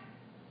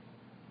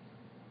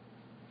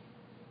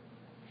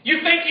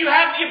 You think you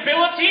have the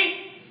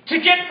ability to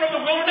get from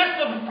the wilderness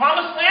to the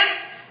promised land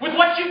with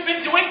what you've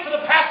been doing for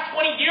the past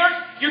 20 years?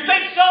 You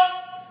think so?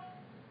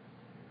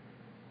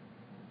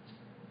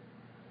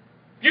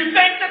 You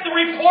think that the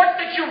reports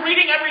that you're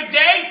reading every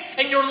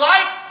day in your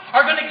life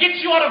are going to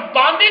get you out of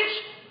bondage?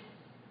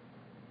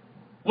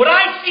 What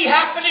I see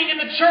happening in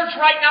the church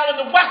right now, in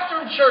the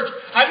Western church,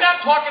 I'm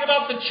not talking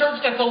about the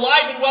church that's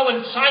alive and well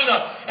in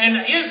China and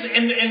is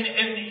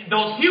in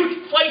those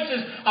huge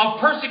places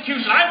of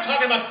persecution. I'm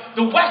talking about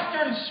the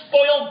Western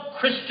spoiled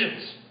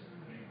Christians.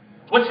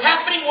 What's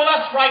happening with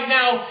us right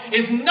now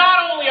is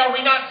not only are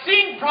we not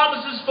seeing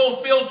promises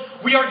fulfilled,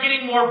 we are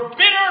getting more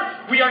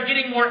bitter, we are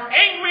getting more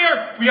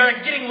angrier, we are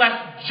getting less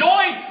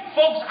joy.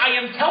 Folks, I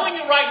am telling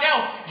you right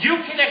now, you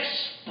can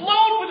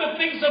explode with the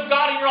things of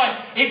God in your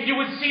life if you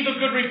would see the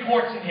good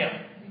reports in Him.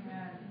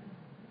 Amen.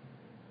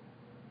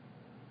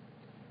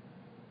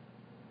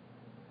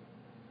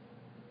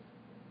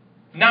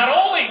 Not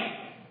only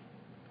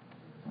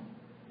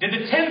did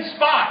the 10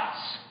 spies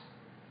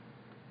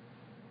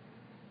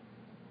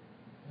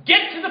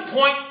get to the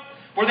point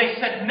where they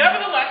said,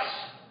 nevertheless,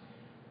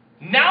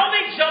 Now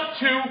they jump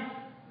to,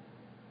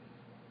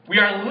 we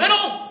are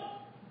little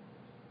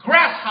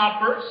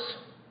grasshoppers.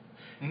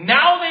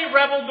 Now they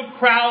rebel the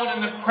crowd,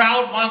 and the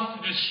crowd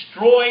wants to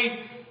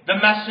destroy the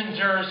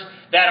messengers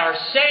that are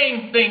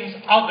saying things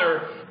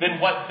other than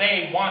what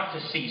they want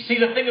to see. See,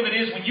 the thing of it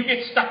is, when you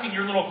get stuck in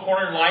your little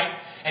corner in life,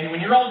 and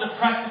when you're all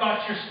depressed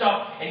about your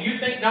stuff, and you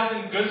think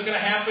nothing good's going to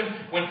happen,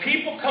 when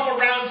people come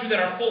around you that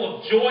are full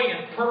of joy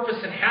and purpose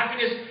and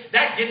happiness,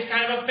 that gets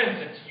kind of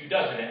offensive to you,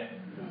 doesn't it?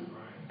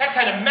 That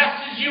kind of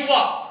messes you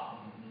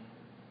up.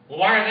 Well,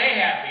 why are they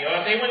happy?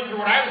 Oh, they went through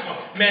what I was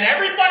going. Man,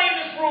 everybody in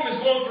this room is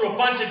going through a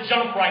bunch of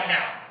junk right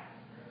now.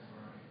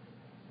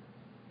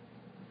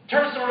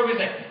 Turn to someone and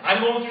say,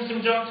 I'm going through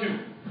some junk too.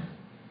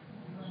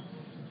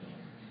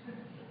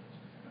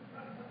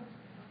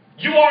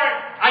 You are,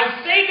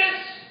 I say this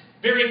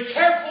very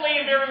carefully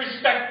and very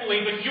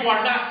respectfully, but you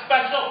are not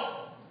special.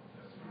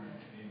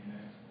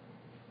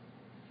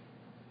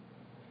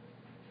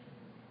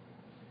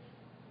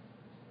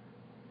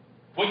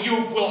 What you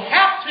will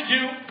have to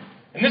do,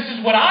 and this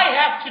is what I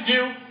have to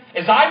do,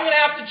 is I'm going to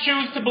have to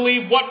choose to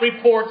believe what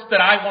reports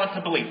that I want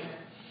to believe.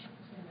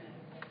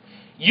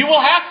 You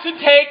will have to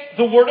take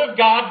the Word of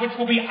God, which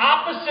will be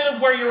opposite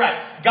of where you're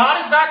at.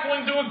 God is not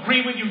going to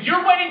agree with you.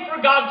 You're waiting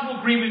for God to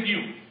agree with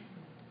you.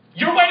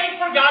 You're waiting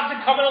for God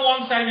to come in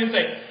alongside you and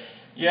say,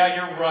 yeah,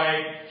 you're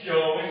right,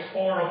 Joe, it's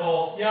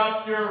horrible.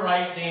 Yep, you're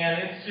right, Dan,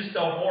 it's just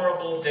a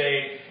horrible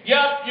day.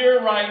 Yep,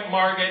 you're right,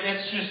 Margaret,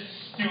 it's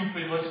just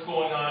stupid what's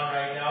going on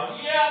right now.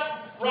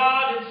 Yep,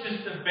 Rod, it's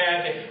just a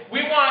bad day.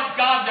 We want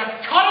God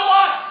to cuddle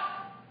us.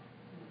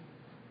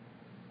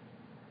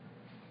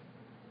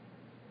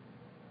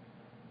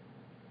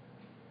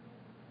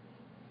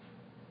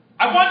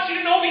 I want you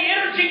to know the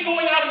energy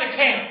going on in the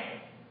camp.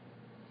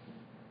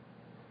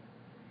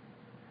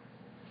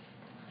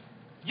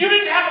 You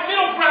didn't have a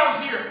middle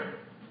ground here.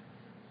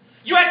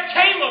 You had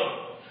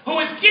Caleb, who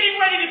was getting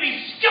ready to be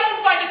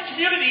stoned by the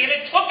community, and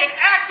it took an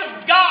act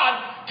of God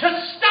to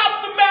stop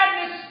the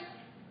madness.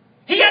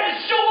 He had to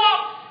show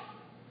up.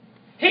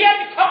 He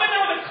had to come in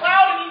there with a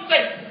cloud and he'd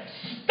say,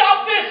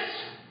 stop this.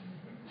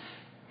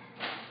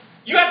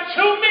 You have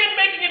two men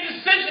making a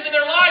decision in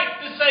their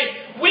life to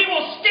say, we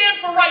will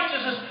stand for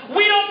righteousness.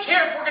 We don't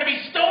care if we're going to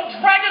be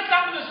stoned. Drag us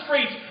out to the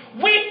streets.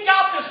 We've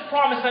got this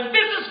promise, and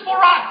this is for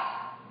us.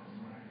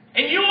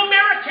 And you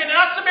American,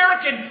 us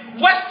American,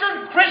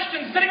 Western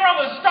Christians sitting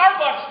around with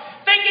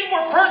Starbucks thinking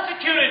we're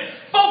persecuted.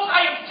 Folks,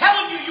 I am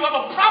telling you, you have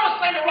a promised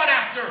land to run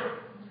after.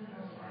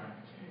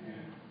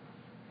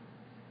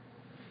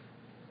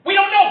 We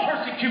don't know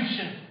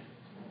persecution.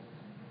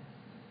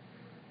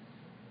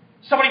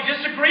 Somebody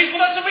disagrees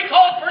with us and we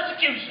call it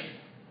persecution.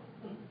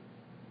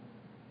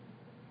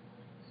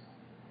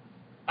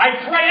 I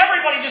pray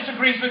everybody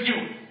disagrees with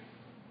you.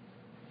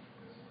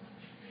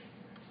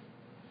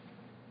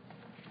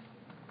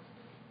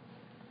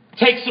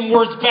 Take some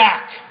words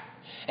back.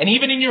 And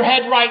even in your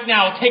head right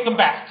now, take them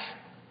back.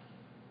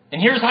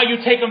 And here's how you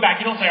take them back.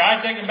 You don't say,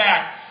 I take them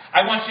back.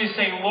 I want you to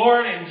say,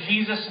 Lord, in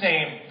Jesus'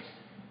 name,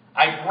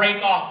 I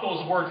break off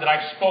those words that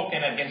I've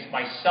spoken against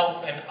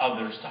myself and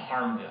others to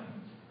harm them.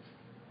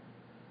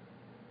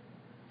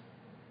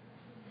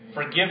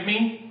 Forgive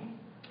me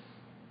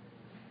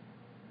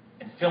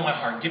and fill my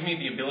heart. Give me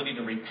the ability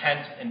to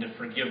repent and to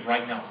forgive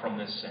right now from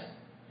this sin.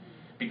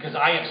 Because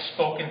I have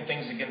spoken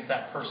things against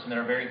that person that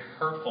are very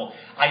hurtful.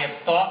 I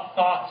have thought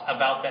thoughts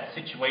about that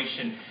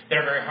situation that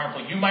are very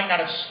harmful. You might not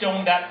have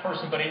stoned that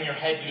person, but in your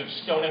head you have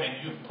stoned them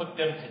and you've put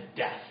them to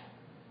death.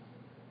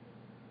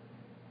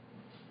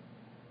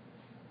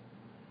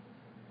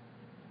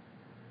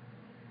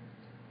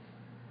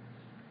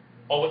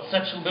 Oh, it's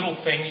such a little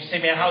thing. You say,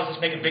 man, how does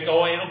this make a big...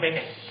 Oh, it'll make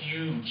a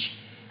huge,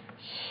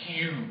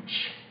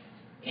 huge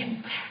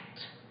impact.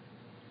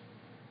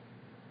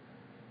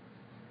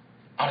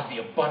 Out of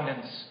the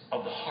abundance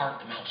of the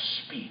heart, the mouth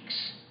speaks.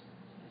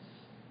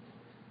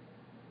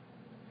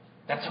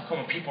 That's how come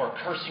when people are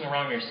cursing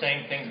around me or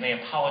saying things and they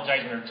apologize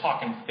and they're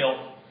talking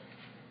filth,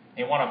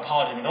 they want to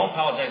apologize. Don't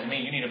apologize to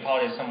me. You need to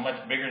apologize to someone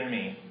much bigger than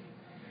me.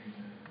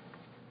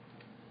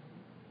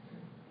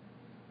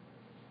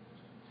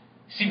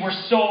 See, we're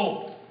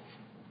so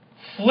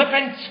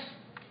flippant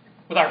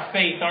with our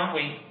faith, aren't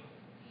we?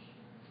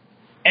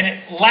 And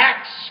it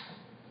lacks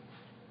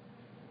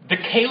the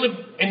Caleb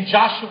and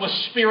Joshua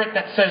spirit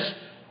that says,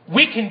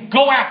 we can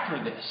go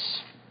after this.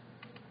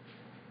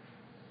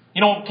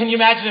 You know, can you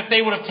imagine if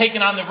they would have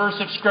taken on the verse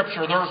of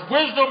Scripture, there's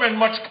wisdom and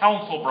much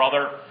counsel,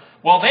 brother.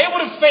 Well, they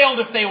would have failed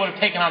if they would have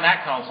taken on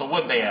that counsel,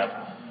 wouldn't they have?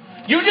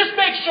 You just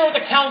make sure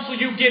the counsel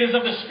you get is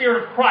of the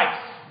Spirit of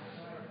Christ.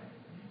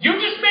 You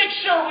just make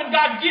sure when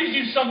God gives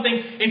you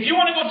something, if you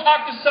want to go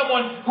talk to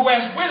someone who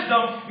has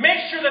wisdom,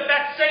 make sure that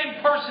that same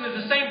person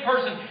is the same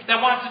person that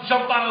wants to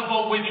jump out of the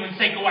boat with you and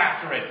say, go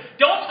after it.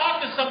 Don't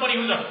talk to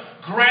somebody who's a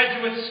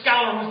graduate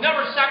scholar who's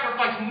never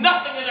sacrificed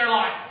nothing in their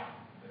life.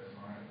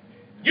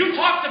 You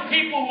talk to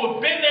people who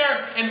have been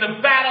there in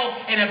the battle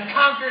and have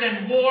conquered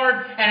and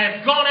warred and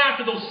have gone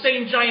after those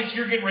same giants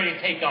you're getting ready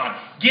to take on.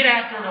 Get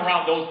after and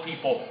around those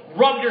people.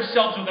 Rub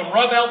yourselves with them.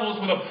 Rub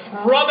elbows with them.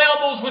 Rub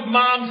elbows with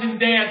moms and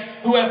dads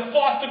who have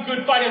fought the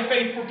good fight of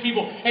faith for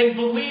people and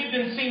believed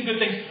and seen good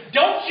things.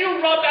 Don't you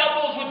rub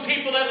elbows with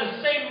people that are the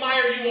same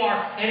mire you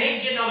are and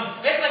ain't getting on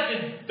them. It's like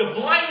the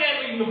blind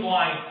man leading the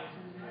blind.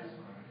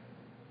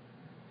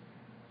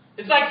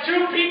 It's like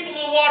two people in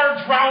the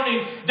water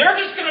drowning. They're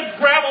just going to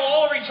grab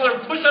all over each other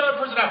and push the other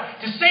person out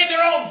to save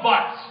their own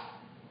butts.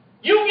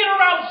 You get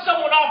around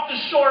someone off the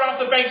shore, off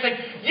the bank, saying,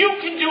 you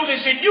can do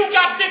this and you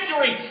got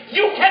victory.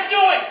 You can do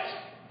it.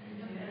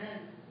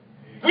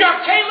 We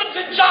are Caleb's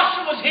and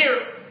Joshua's here.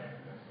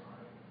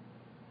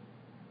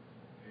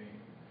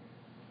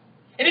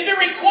 And if it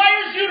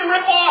requires you to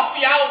rip off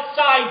the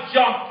outside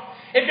junk,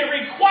 if it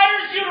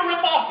requires you to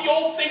rip off the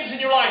old things in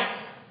your life,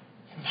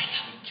 you might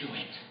have to do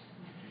it.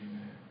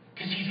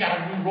 Because He's got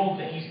a new road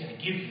that He's going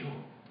to give you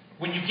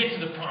when you get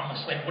to the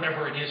promised land,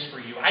 whatever it is for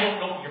you. I don't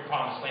know what your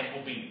promised land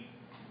will be.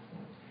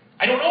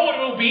 I don't know what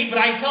it will be, but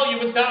I tell you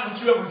it's not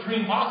what you ever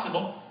dreamed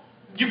possible.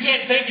 You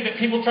can't think of it.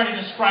 People try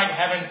to describe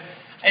heaven.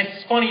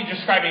 It's funny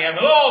describing heaven.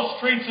 Oh,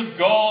 streets of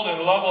gold and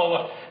blah, blah,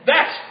 blah.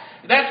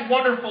 That's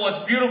wonderful.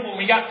 It's beautiful.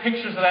 We got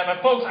pictures of that.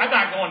 But folks, I'm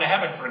not going to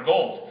heaven for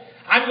gold.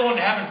 I'm going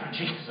to heaven for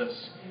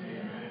Jesus.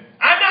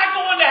 I'm not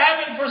going to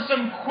heaven for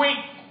some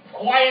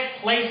quiet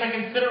place I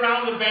can sit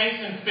around the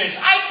banks and fish.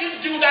 I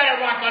can do that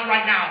at Rock On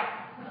right now.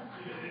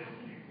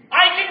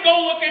 I can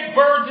go look at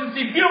birds and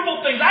see beautiful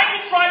things. I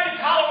can drive to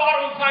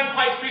Colorado and climb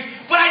Pikes Peak,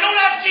 but I don't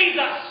have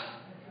Jesus.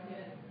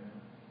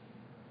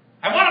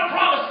 I want a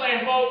promised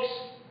land, folks.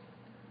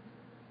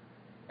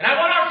 And I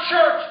want our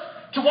church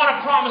to want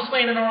a promised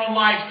land in our own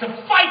lives, to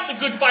fight the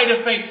good fight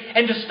of faith,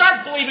 and to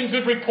start believing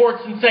good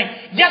reports and saying,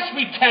 yes,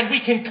 we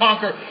can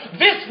conquer.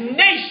 This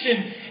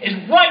nation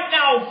is right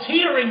now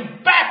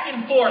teetering back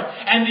and forth,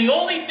 and the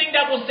only thing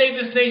that will save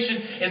this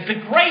nation is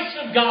the grace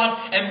of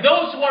God and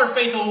those who are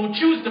faithful, who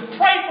choose to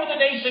pray for the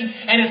nation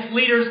and its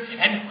leaders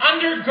and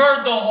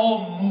undergird the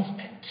whole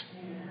movement.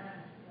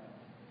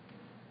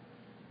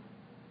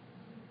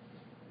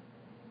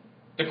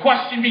 The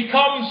question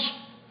becomes,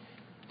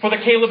 for the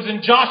Calebs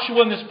and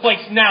Joshua in this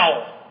place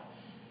now,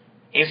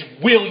 is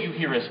will you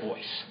hear His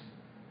voice?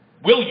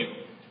 Will you?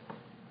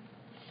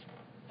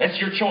 That's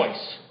your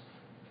choice.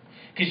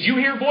 Because you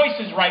hear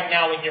voices right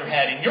now in your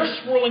head, and you're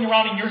swirling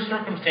around in your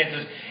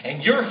circumstances,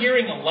 and you're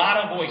hearing a lot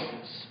of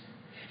voices.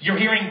 You're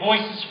hearing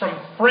voices from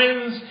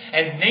friends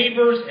and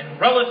neighbors and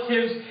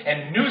relatives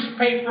and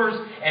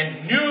newspapers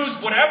and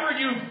news, whatever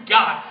you've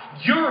got.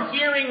 You're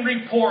hearing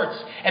reports.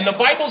 And the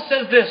Bible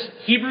says this,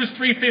 Hebrews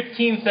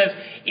 3:15 says,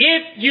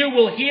 if you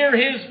will hear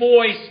His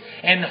voice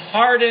and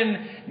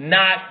harden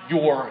not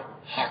your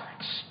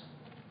hearts.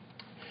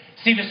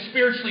 See, the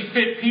spiritually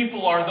fit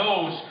people are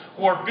those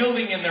who are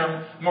building in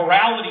their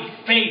morality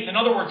faith. In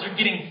other words, they're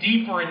getting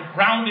deeper and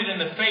grounded in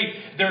the faith.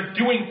 They're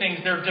doing things.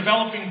 They're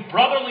developing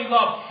brotherly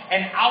love.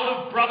 And out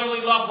of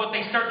brotherly love, what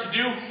they start to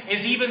do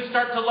is even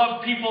start to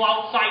love people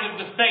outside of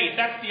the faith.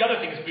 That's the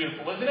other thing that's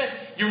beautiful, isn't it?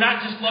 You're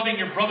not just loving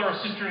your brother or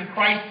sister in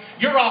Christ.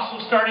 You're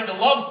also starting to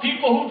love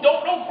people who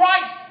don't know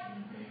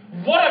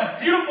Christ. What a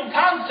beautiful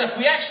concept.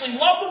 We actually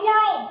love the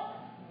world.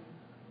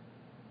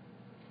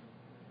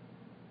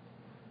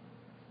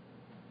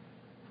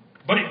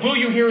 But will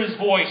you hear His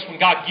voice when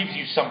God gives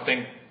you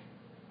something?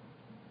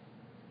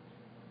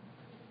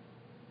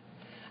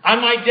 On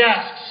my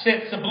desk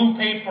sits a blue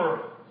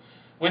paper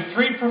with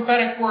 3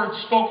 prophetic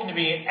words spoken to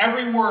me,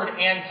 every word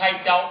Ann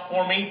typed out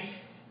for me,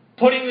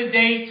 putting the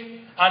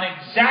date on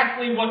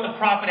exactly what the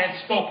prophet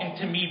had spoken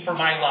to me for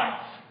my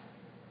life.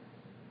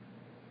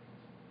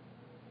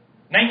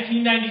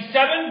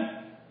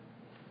 1997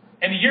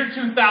 and the year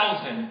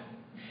 2000.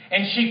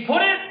 And she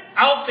put it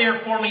out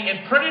there for me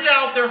and printed it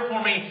out there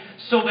for me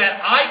so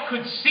that I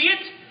could see it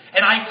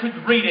and I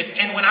could read it.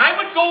 And when I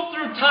would go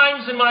through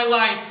times in my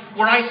life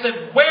where I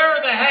said,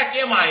 where the heck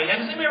am I?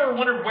 Has anybody ever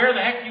wondered where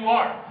the heck you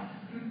are?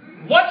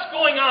 What's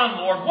going on,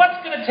 Lord?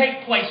 What's going to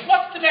take place?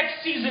 What's the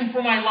next season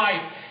for my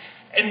life?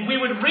 And we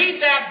would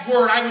read that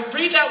word. I would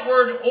read that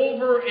word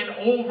over and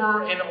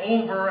over and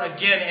over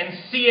again and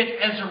see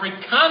it as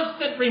a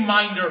constant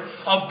reminder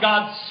of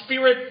God's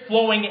Spirit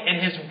flowing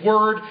and His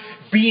Word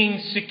being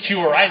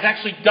secure. I was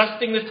actually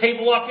dusting the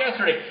table off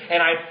yesterday,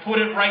 and I put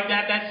it right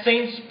at that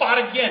same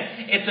spot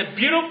again. It's a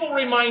beautiful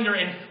reminder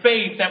in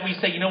faith that we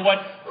say, you know what?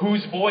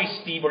 Whose voice,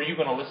 Steve, are you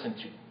going to listen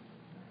to?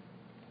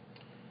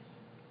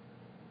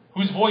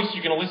 Whose voice are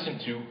you going to listen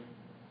to?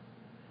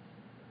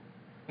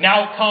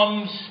 Now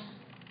comes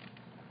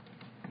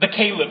the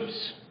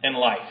Calebs in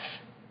life.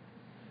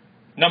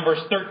 Numbers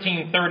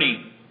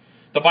 13:30.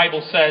 The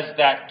Bible says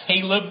that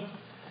Caleb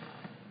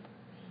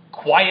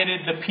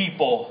quieted the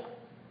people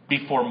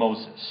before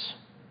Moses.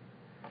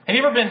 Have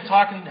you ever been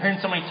hearing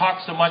somebody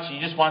talk so much and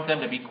you just want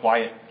them to be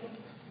quiet?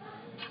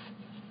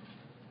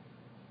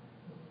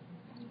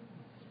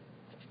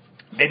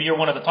 Maybe you're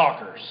one of the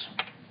talkers.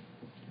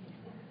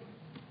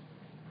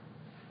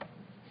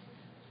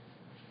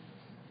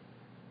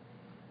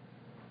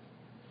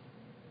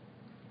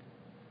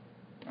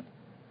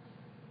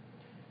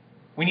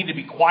 We need to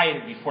be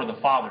quieted before the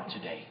Father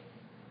today.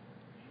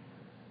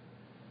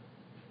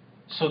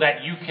 So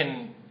that you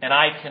can and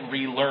I can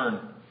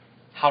relearn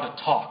how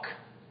to talk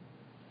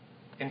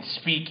and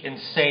speak and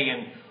say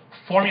and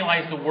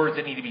formulate the words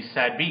that need to be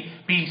said.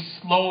 Be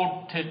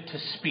slow to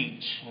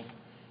speech and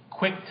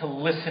quick to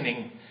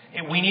listening.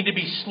 And we need to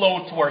be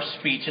slow to our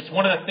speech. It's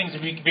one of the things to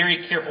be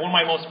very careful. One of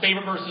my most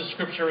favorite verses of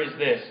Scripture is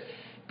this: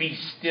 be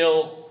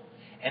still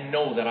and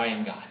know that I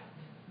am God.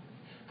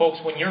 Folks,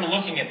 when you're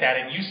looking at that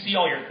and you see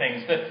all your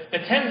things, the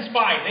 10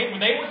 spies, they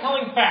were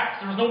telling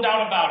facts. There was no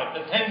doubt about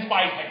it. The 10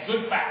 spies had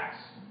good facts.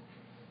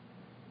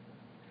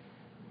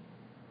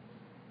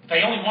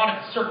 They only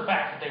wanted the certain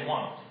facts that they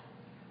wanted.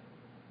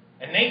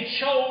 And they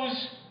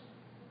chose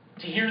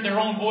to hear their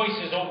own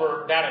voices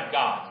over that of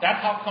God.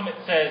 That's how come it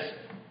says,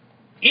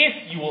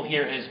 if you will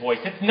hear His voice.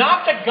 It's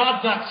not that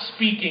God's not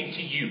speaking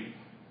to you.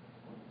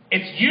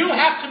 It's you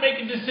have to make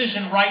a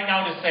decision right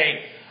now to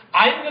say,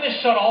 I'm going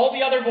to shut all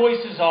the other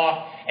voices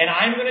off and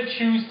I'm going to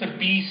choose to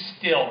be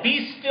still.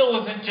 Be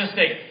still isn't just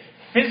a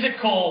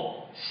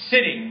physical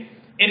sitting.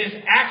 It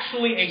is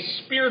actually a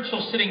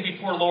spiritual sitting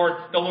before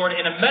the Lord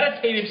in a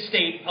meditative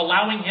state,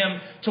 allowing Him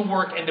to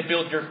work and to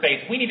build your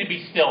faith. We need to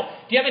be still.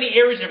 Do you have any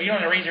areas, if you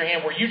don't want to raise your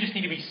hand, where you just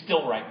need to be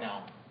still right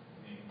now?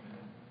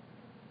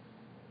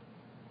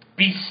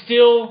 Be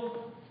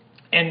still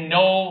and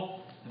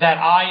know that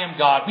I am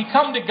God. We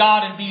come to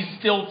God and be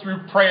still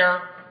through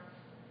prayer.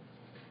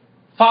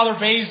 Father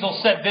Basil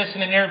said this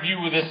in an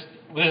interview with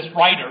this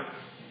writer.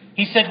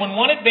 He said, when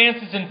one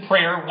advances in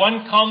prayer,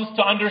 one comes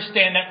to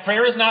understand that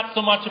prayer is not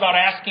so much about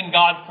asking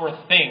God for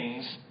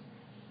things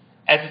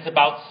as it's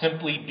about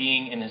simply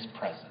being in His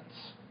presence.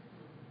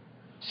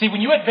 See,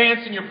 when you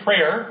advance in your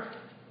prayer,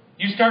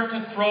 you start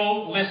to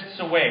throw lists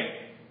away.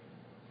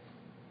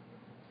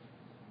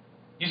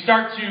 You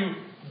start to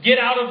get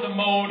out of the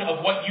mode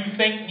of what you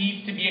think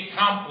needs to be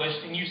accomplished,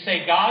 and you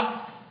say,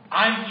 God,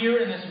 I'm here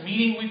in this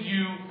meeting with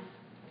you.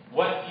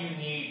 What do you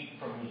need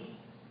from me?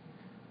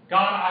 God,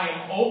 I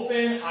am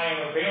open, I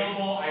am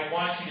available, I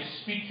want you to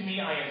speak to me,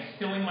 I am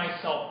stilling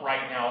myself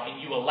right now,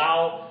 and you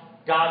allow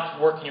God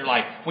to work in your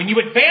life. When you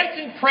advance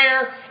in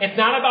prayer, it's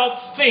not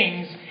about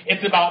things,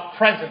 it's about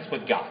presence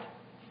with God.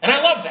 And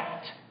I love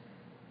that.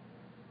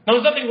 Now,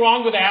 there's nothing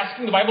wrong with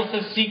asking. The Bible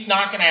says seek,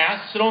 knock, and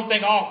ask, so don't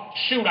think, oh,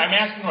 shoot, I'm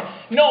asking wrong.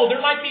 No, there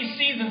might be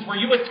seasons where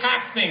you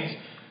attack things.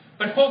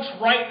 But folks,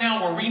 right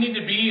now, where we need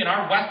to be in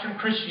our Western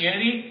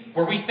Christianity,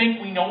 where we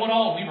think we know it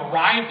all, and we've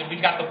arrived, and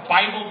we've got the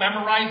Bible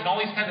memorized, and all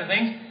these kinds of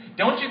things,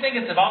 don't you think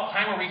it's about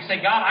time where we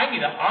say, God, I need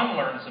to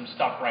unlearn some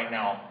stuff right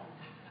now.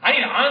 I need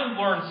to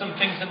unlearn some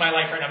things in my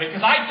life right now, because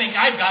I think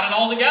I've got it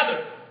all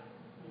together.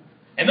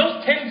 And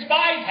those 10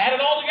 spies had it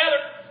all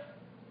together.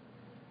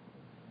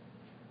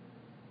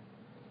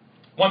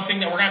 One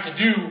thing that we're going to have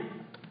to do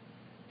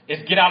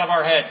is get out of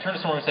our head. Turn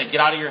to someone and say, get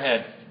out of your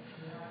head.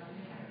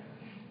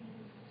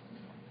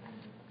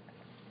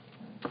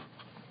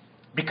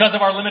 Because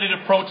of our limited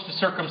approach to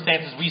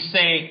circumstances, we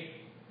say,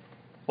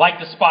 like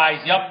the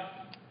spies, yep,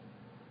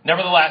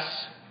 nevertheless,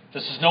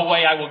 this is no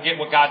way I will get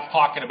what God's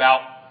talking about.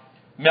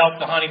 Milk,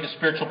 the honey, the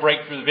spiritual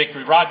breakthrough, the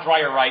victory. Rod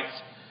Dreher writes,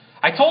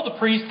 I told the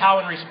priest how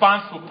in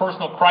response to a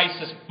personal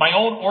crisis, my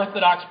own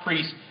Orthodox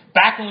priest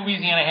back in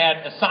Louisiana had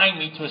assigned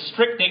me to a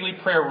strict daily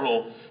prayer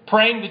rule,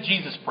 praying the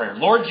Jesus prayer.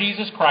 Lord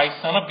Jesus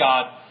Christ, Son of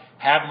God,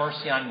 have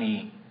mercy on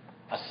me,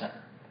 a sinner.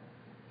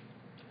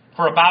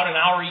 For about an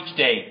hour each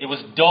day. It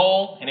was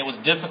dull and it was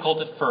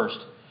difficult at first,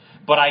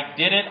 but I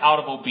did it out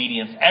of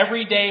obedience.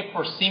 Every day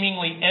for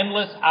seemingly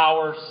endless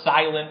hours,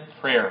 silent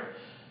prayer.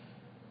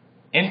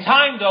 In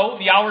time, though,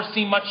 the hours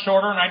seemed much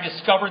shorter, and I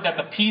discovered that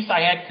the peace I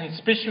had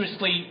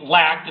conspicuously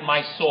lacked in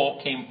my soul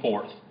came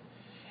forth.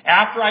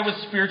 After I was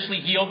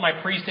spiritually healed, my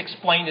priest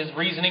explained his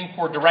reasoning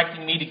for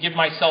directing me to give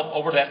myself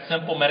over to that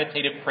simple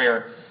meditative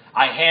prayer.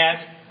 I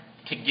had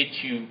to get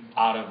you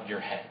out of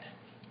your head.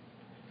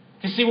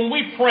 You see, when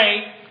we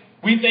pray,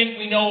 we think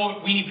we know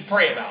what we need to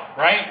pray about,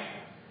 right?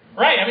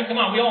 Right? I mean, come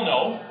on, we all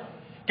know.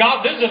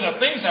 God, these are the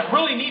things that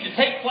really need to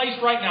take place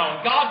right now.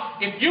 And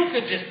God, if you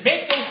could just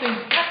make those things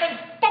happen,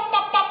 bop,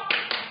 bop, bop.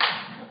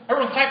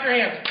 Everyone clap your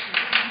hands.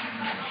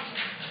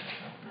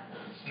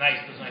 It's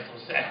nice, those nice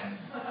little set.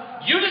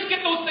 You just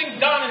get those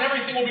things done and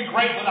everything will be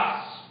great with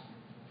us.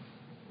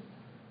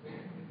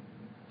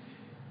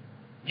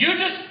 You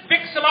just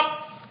fix them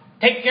up,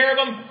 take care of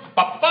them,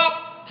 bop,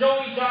 bop,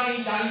 Joey,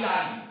 Johnny, Daddy,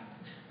 Daddy.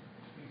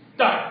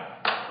 Done.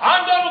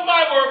 I'm done with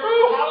my work.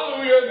 Ooh,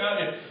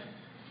 hallelujah.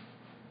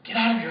 Get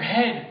out of your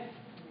head.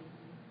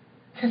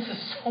 This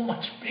is so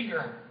much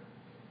bigger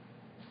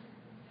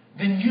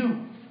than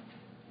you.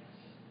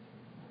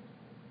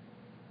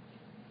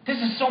 This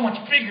is so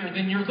much bigger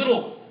than your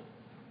little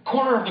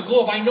corner of the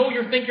globe. I know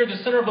you think you're the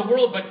center of the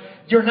world, but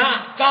you're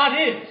not. God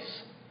is.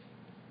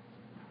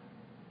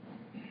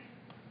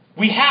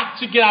 We have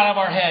to get out of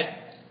our head.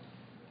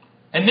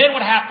 And then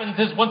what happens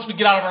is once we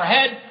get out of our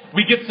head,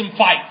 we get some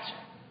fight.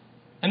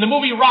 In the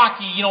movie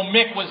Rocky,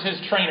 Mick was his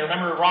trainer.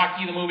 Remember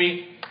Rocky, the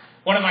movie?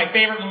 One of my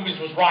favorite movies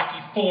was Rocky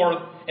IV.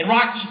 In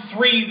Rocky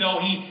 3, though,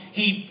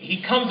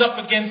 he comes up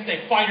against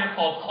a fighter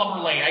called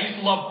Clubber Lang. I used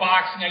to love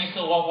boxing. I used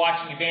to love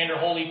watching Evander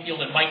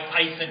Holyfield and Mike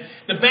Tyson.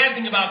 The bad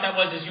thing about that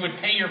was you would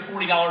pay your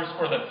 $40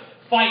 for the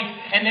fight,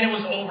 and then it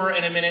was over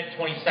in a minute and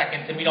 20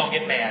 seconds, and we don't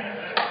get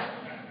mad.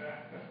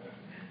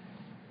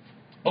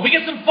 But we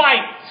get some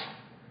fights.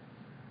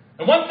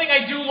 And one thing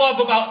I do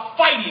love about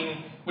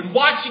fighting, when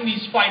watching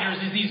these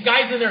fighters, is these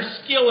guys and their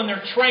skill and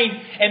their trained,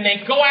 and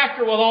they go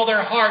after it with all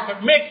their heart.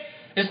 But Mick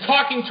is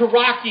talking to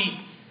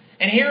Rocky,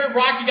 and here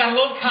Rocky got a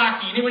little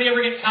cocky. Anybody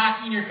ever get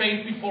cocky in your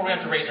face before? We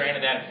have to raise our hand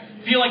to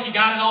that. Feel like you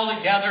got it all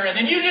together, and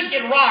then you just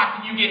get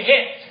rocked and you get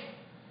hit.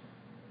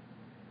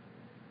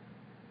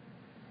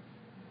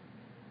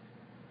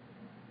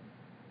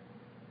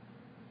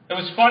 It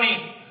was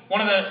funny.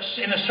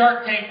 In the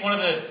Shark Tank, one of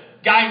the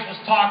guys was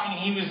talking.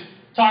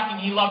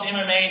 He loved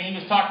MMA, and he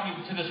was talking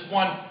to this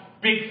one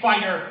big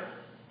fighter.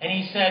 And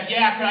he said,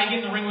 yeah, could I get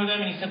in the ring with him?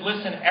 And he said,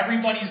 listen,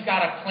 everybody's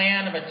got a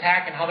plan of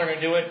attack and how they're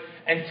going to do it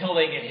until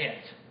they get hit.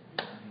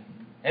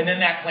 And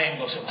then that plan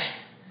goes away.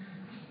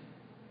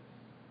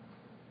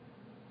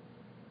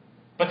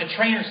 But the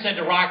trainer said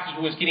to Rocky,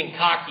 who was getting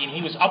cocky, and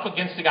he was up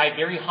against a guy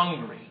very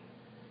hungry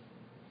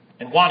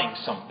and wanting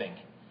something.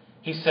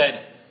 He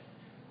said,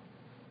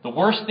 the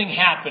worst thing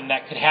happened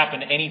that could happen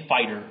to any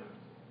fighter,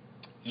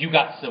 you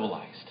got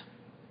civilized.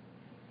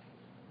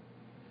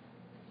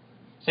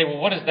 Say, well,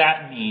 what does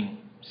that mean,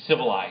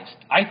 civilized?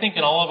 I think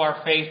in all of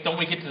our faith, don't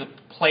we get to the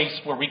place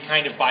where we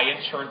kind of buy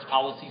insurance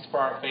policies for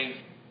our faith?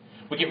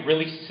 We get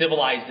really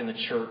civilized in the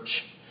church.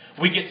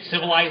 We get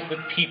civilized with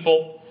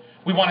people.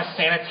 We want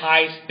to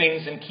sanitize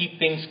things and keep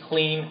things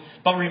clean.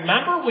 But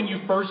remember when you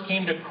first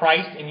came to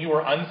Christ and you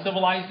were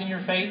uncivilized in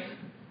your faith?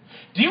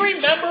 Do you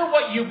remember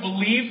what you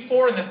believed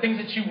for and the things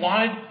that you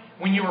wanted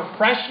when you were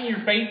fresh in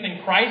your faith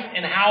in Christ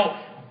and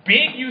how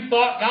big you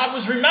thought God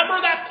was?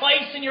 Remember that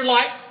place in your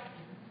life?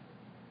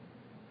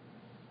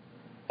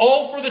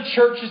 Oh, for the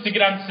churches to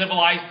get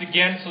uncivilized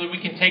again so that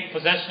we can take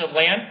possession of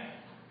land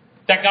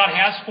that God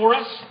has for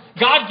us.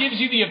 God gives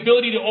you the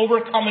ability to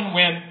overcome and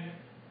win.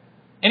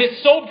 And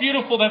it's so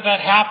beautiful that that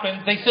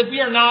happens. They said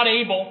we are not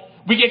able.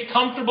 We get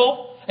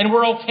comfortable and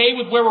we're okay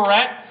with where we're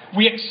at.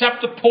 We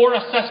accept the poor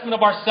assessment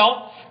of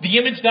ourselves. The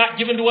image not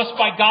given to us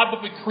by God,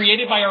 but we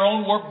created by our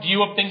own warped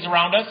view of things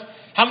around us.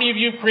 How many of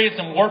you have created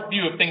some warped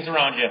view of things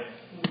around you?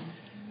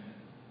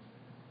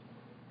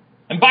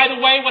 And by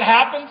the way, what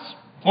happens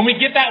when we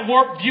get that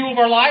warped view of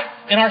our life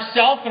and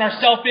ourself and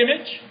our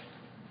self-image?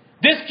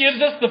 This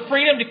gives us the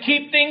freedom to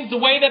keep things the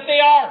way that they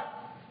are.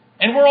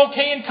 And we're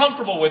okay and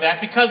comfortable with that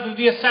because of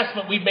the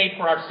assessment we've made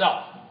for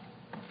ourselves.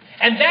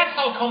 And that's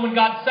how come when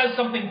God says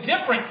something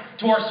different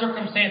to our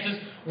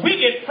circumstances, we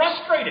get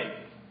frustrated.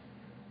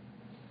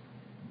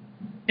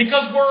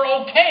 Because we're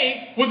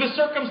okay with the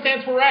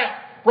circumstance we're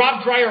at.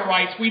 Rob Dreyer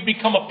writes, we've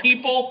become a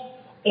people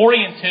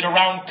oriented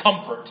around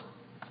comfort.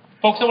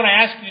 Folks, I want to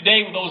ask you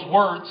today with those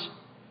words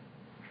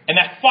and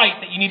that fight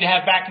that you need to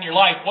have back in your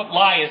life, what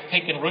lie has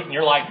taken root in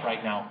your life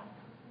right now?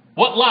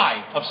 What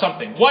lie of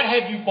something? What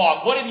have you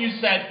bought? What have you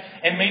said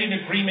and made an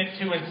agreement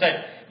to and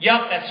said,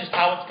 yep, that's just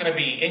how it's going to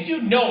be. And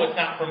you know it's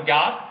not from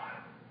God.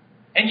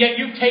 And yet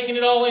you've taken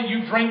it all in.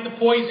 You've drank the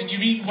poison.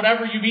 You've eaten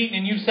whatever you've eaten.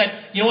 And you've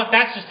said, you know what,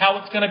 that's just how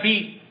it's going to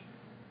be.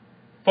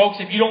 Folks,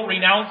 if you don't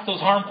renounce those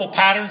harmful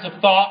patterns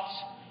of thoughts,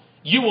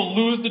 you will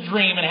lose the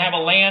dream and have a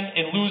land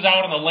and lose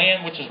out on the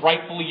land which is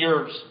rightfully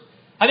yours.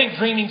 I think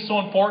dreaming is so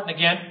important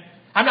again.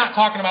 I'm not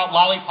talking about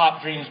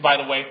lollipop dreams, by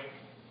the way.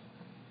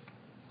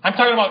 I'm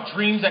talking about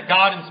dreams that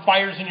God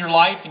inspires in your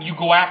life and you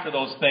go after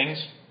those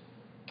things.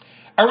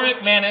 Erwin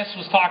McManus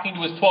was talking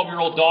to his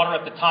 12-year-old daughter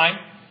at the time,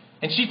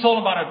 and she told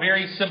him about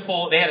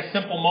they had a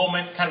simple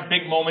moment, kind of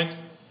big moment.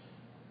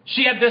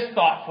 She had this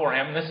thought for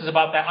him, and this is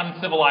about that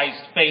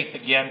uncivilized faith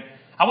again.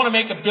 I want to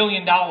make $1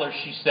 billion,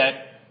 she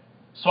said,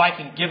 so I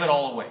can give it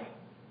all away.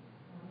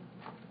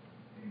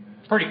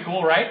 Pretty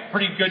cool, right?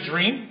 Pretty good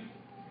dream.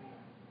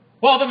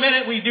 Well, the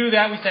minute we do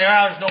that, we say,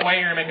 there's no way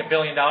you're going to make $1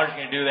 billion, you're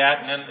going to do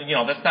that, and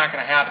then, that's not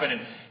going to happen.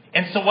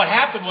 And so what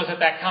happened was at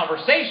that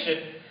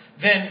conversation,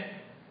 then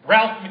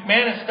Ralph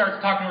McManus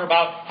starts talking to her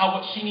about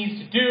what she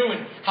needs to do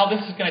and how this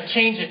is going to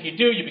change. If you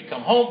do, you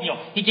become home.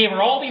 He gave her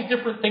all these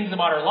different things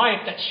about her life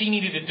that she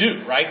needed to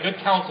do, right? Good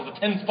counsel, the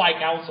 10-spy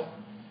counsel.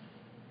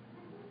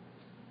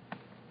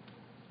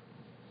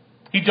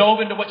 He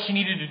dove into what she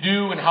needed to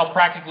do and how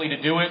practically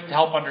to do it to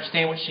help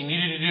understand what she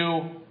needed to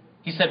do.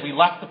 He said, we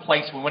left the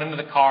place, we went into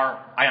the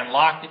car, I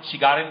unlocked it, she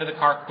got into the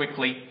car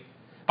quickly.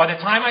 By the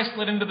time I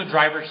slid into the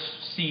driver's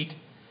seat,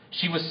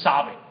 she was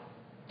sobbing.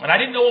 And I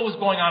didn't know what was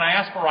going on. I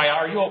asked Mariah,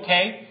 are you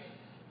okay?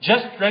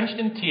 Just drenched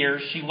in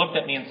tears, she looked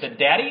at me and said,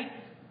 Daddy,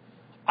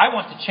 I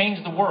want to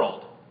change the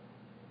world,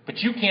 but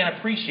you can't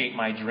appreciate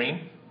my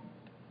dream.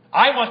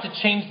 I want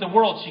to change the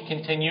world, she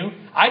continued.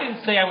 I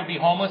didn't say I would be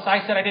homeless.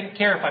 I said I didn't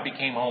care if I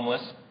became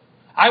homeless.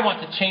 I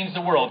want to change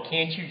the world.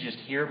 Can't you just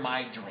hear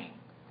my dream?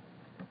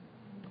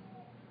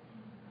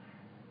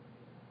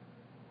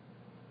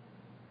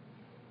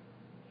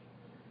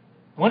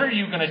 When are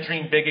you going to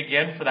dream big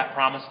again for that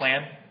promised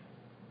land?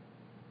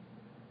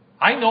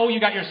 I know you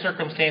got your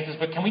circumstances,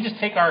 but can we just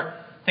take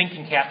our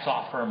thinking caps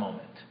off for a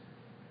moment?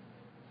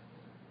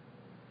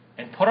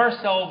 And put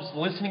ourselves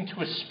listening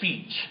to a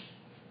speech.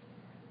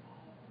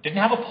 Didn't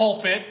have a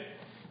pulpit,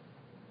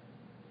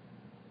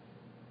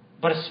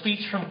 but a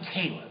speech from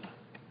Caleb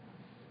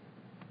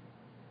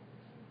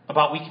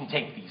about we can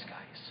take these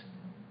guys.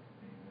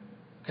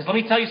 Because let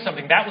me tell you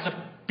something, that was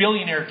a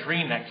billionaire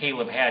dream that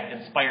Caleb had,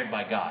 inspired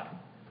by God.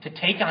 To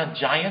take on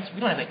giants, we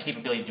don't have that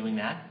capability of doing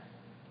that.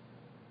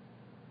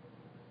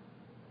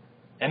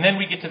 And then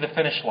we get to the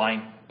finish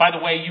line. By the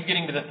way, you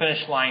getting to the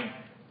finish line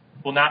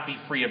will not be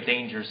free of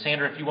danger.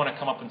 Sandra, if you want to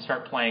come up and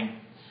start playing.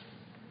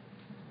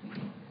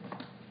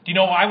 Do you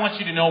know, I want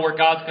you to know where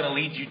God's going to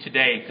lead you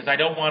today, because I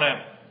don't want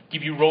to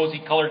give you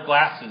rosy-colored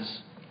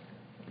glasses.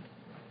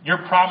 Your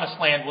promised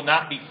land will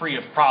not be free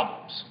of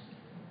problems.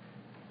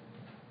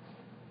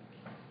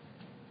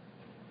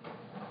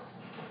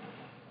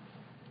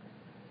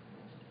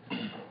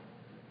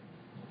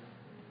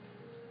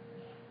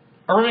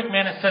 Erwin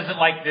McManus says it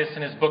like this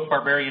in his book,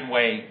 Barbarian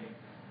Way.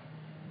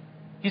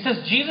 He says,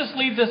 Jesus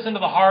leads us into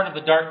the heart of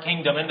the dark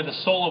kingdom, into the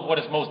soul of what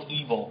is most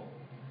evil.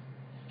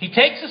 He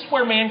takes us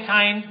where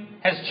mankind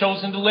has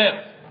chosen to live.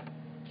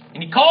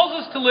 And He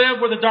calls us to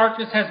live where the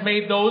darkness has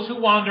made those who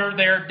wander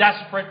there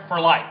desperate for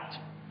light.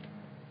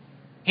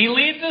 He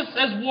leads us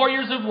as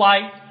warriors of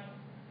light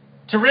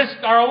to risk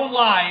our own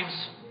lives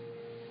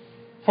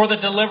for the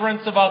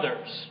deliverance of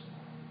others.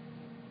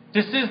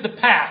 This is the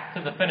path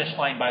to the finish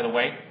line, by the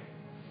way.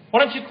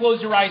 Why don't you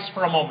close your eyes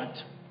for a moment?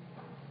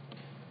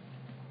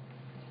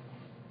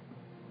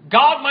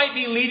 God might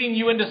be leading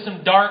you into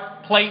some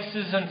dark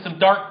places and some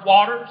dark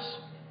waters.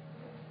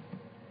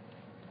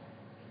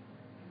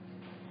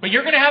 But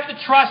you're going to have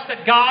to trust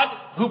that God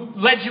who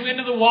led you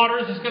into the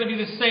waters is going to be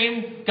the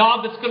same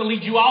God that's going to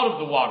lead you out of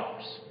the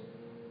waters.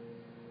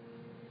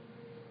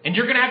 And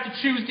you're going to have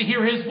to choose to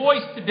hear His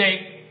voice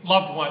today,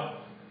 loved one.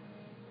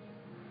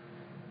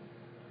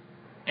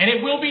 And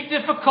it will be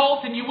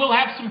difficult and you will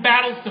have some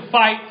battles to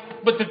fight,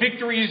 but the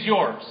victory is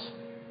yours,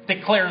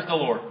 declares the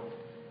Lord.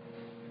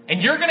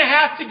 And you're going to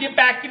have to get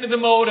back into the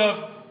mode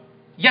of,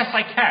 yes,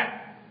 I can.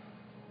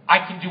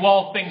 I can do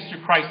all things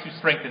through Christ who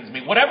strengthens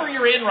me. Whatever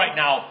you're in right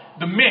now,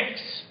 the mix,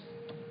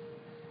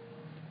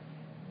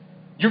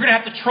 you're going to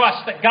have to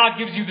trust that God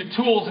gives you the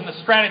tools and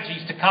the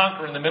strategies to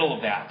conquer in the middle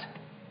of that.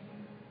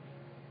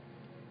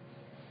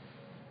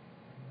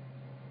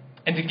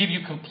 And to give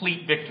you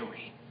complete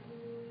victory.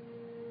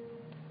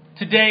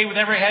 Today, with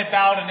every head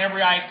bowed and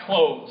every eye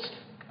closed,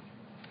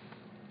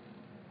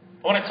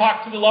 I want to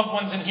talk to the loved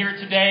ones in here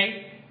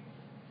today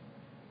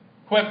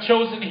who have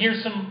chosen to hear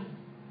some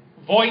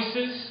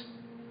voices.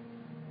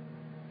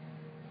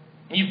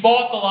 And you've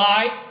bought the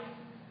lie.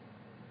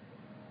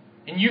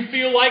 And you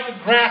feel like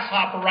a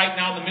grasshopper right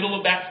now in the middle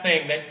of that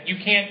thing, that you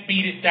can't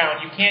beat it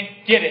down. You can't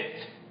get it.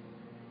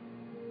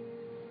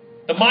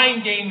 The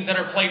mind games that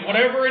are played,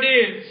 whatever it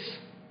is,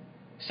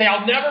 say,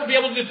 I'll never be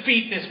able to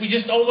defeat this. We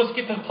just almost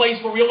get to the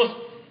place where we almost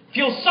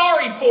feel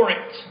sorry for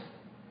it.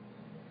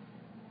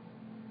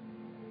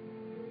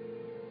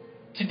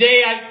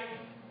 Today,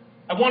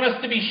 I want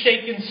us to be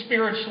shaken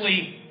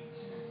spiritually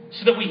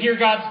so that we hear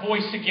God's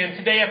voice again.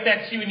 Today, if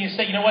that's you and you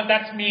say, you know what,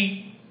 that's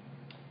me,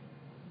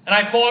 and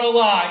I bought a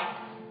lie,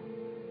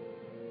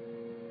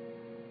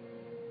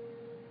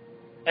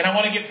 and I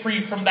want to get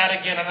free from that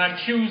again, and I'm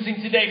choosing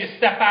today to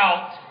step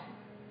out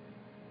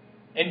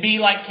and be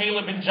like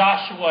Caleb and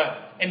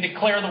Joshua and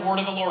declare the word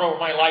of the Lord over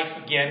my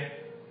life again,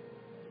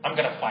 I'm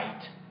going to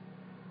fight.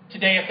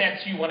 Today, if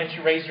that's you, why don't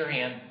you raise your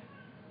hand?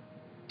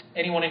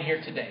 Anyone in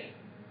here today?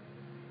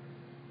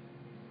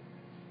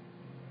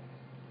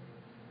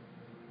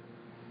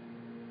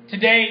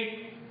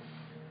 Today,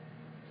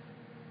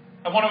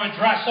 I want to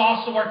address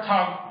also our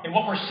tongue and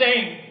what we're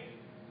saying.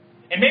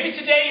 And maybe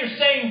today you're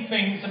saying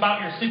things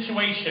about your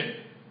situation.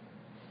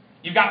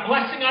 You've got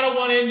blessing out of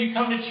one end, you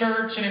come to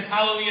church, and it's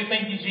hallelujah,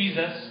 thank you,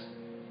 Jesus.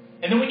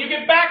 And then when you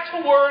get back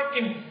to work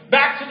and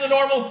back to the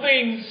normal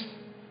things,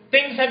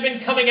 things have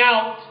been coming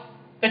out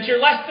that you're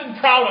less than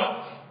proud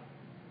of.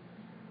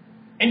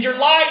 And your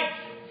life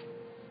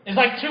is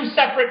like two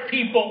separate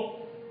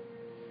people,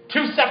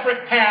 two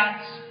separate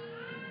paths.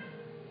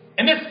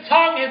 And this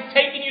tongue has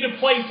taken you to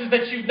places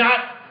that you've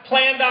not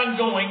planned on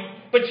going,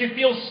 but you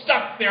feel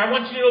stuck there. I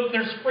want you to know that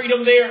there's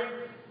freedom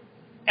there.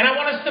 And I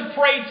want us to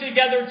pray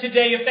together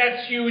today, if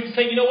that's you, and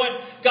say, you know what,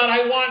 God,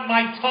 I want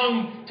my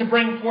tongue to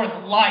bring forth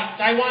light.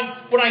 I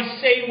want what I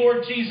say,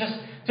 Lord Jesus,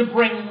 to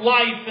bring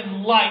life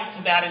and light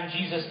to that in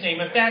Jesus' name.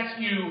 If that's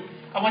you,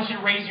 I want you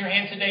to raise your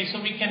hand today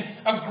so we can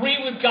agree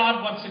with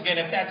God once again.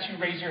 If that's you,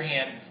 raise your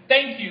hand.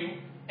 Thank you.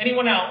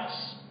 Anyone else?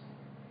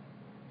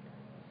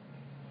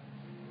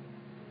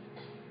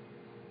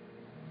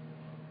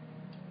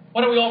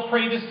 Why don't we all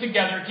pray this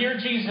together? Dear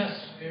Jesus,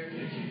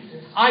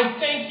 I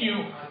thank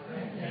you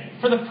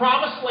for the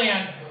promised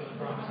land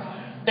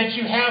that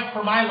you have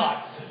for my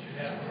life.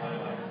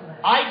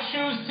 I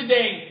choose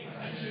today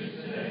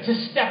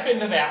to step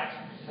into that.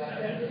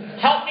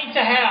 Help me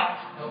to have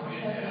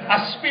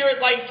a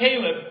spirit like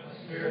Caleb,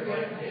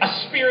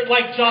 a spirit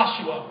like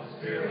Joshua,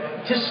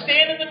 to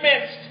stand in the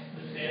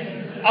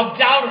midst of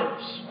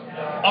doubters,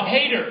 of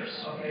haters,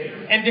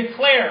 and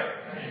declare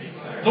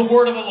the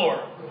word of the Lord.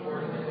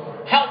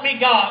 Help me,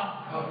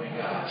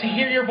 God, to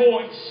hear your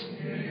voice,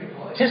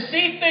 to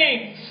see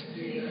things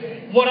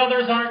what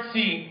others aren't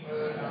seeing.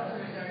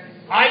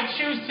 I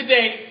choose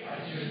today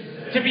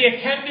to be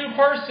a can-do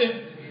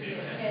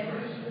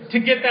person to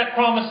get that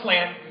promised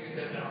land.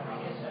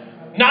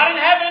 Not in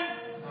heaven,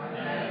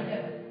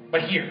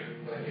 but here.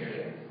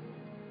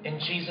 In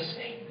Jesus'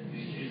 name.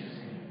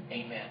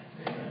 Amen.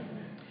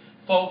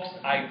 Folks,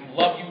 I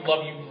love you,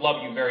 love you,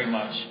 love you very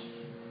much.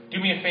 Do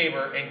me a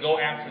favor and go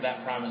after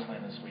that promised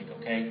land this week,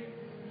 okay?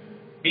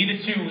 Be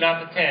the 2,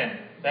 not the 10.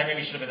 That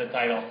maybe should have been the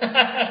title.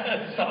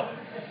 So,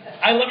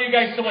 I love you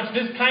guys so much.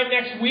 This time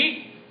next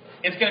week,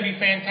 it's going to be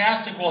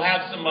fantastic. We'll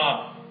have some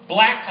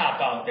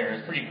blacktop out there.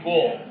 It's pretty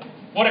cool.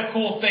 What a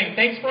cool thing.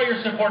 Thanks for all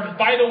your support. And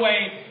by the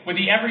way, with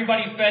the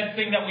Everybody Fed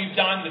thing that we've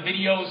done, the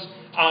videos,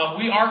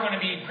 we are going to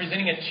be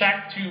presenting a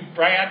check to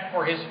Brad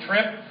for his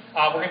trip.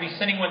 We're going to be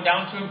sending one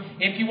down to him.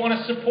 If you want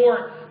to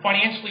support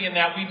financially in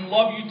that, we'd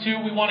love you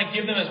to. We want to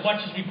give them as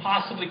much as we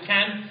possibly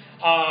can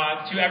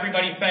to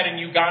Everybody Fed in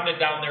Uganda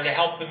down there to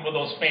help them with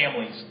those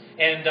families.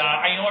 And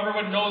I know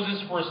everyone knows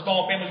this. We're a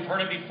small family. We've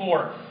heard it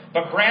before.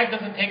 But Brad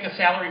doesn't take a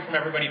salary from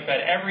Everybody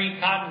Fed. Every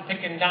cotton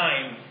picking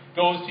dime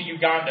goes to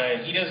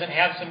Uganda. He doesn't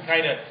have some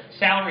kind of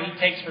salary he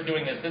takes for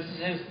doing this. This is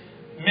his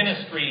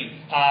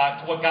ministry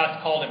to what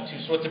God's called him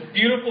to. So it's a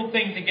beautiful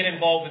thing to get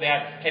involved with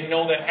that and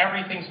know that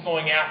everything's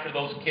going after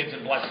those kids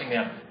and blessing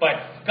them. But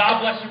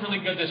God bless you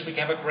really good this week.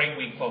 Have a great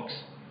week, folks.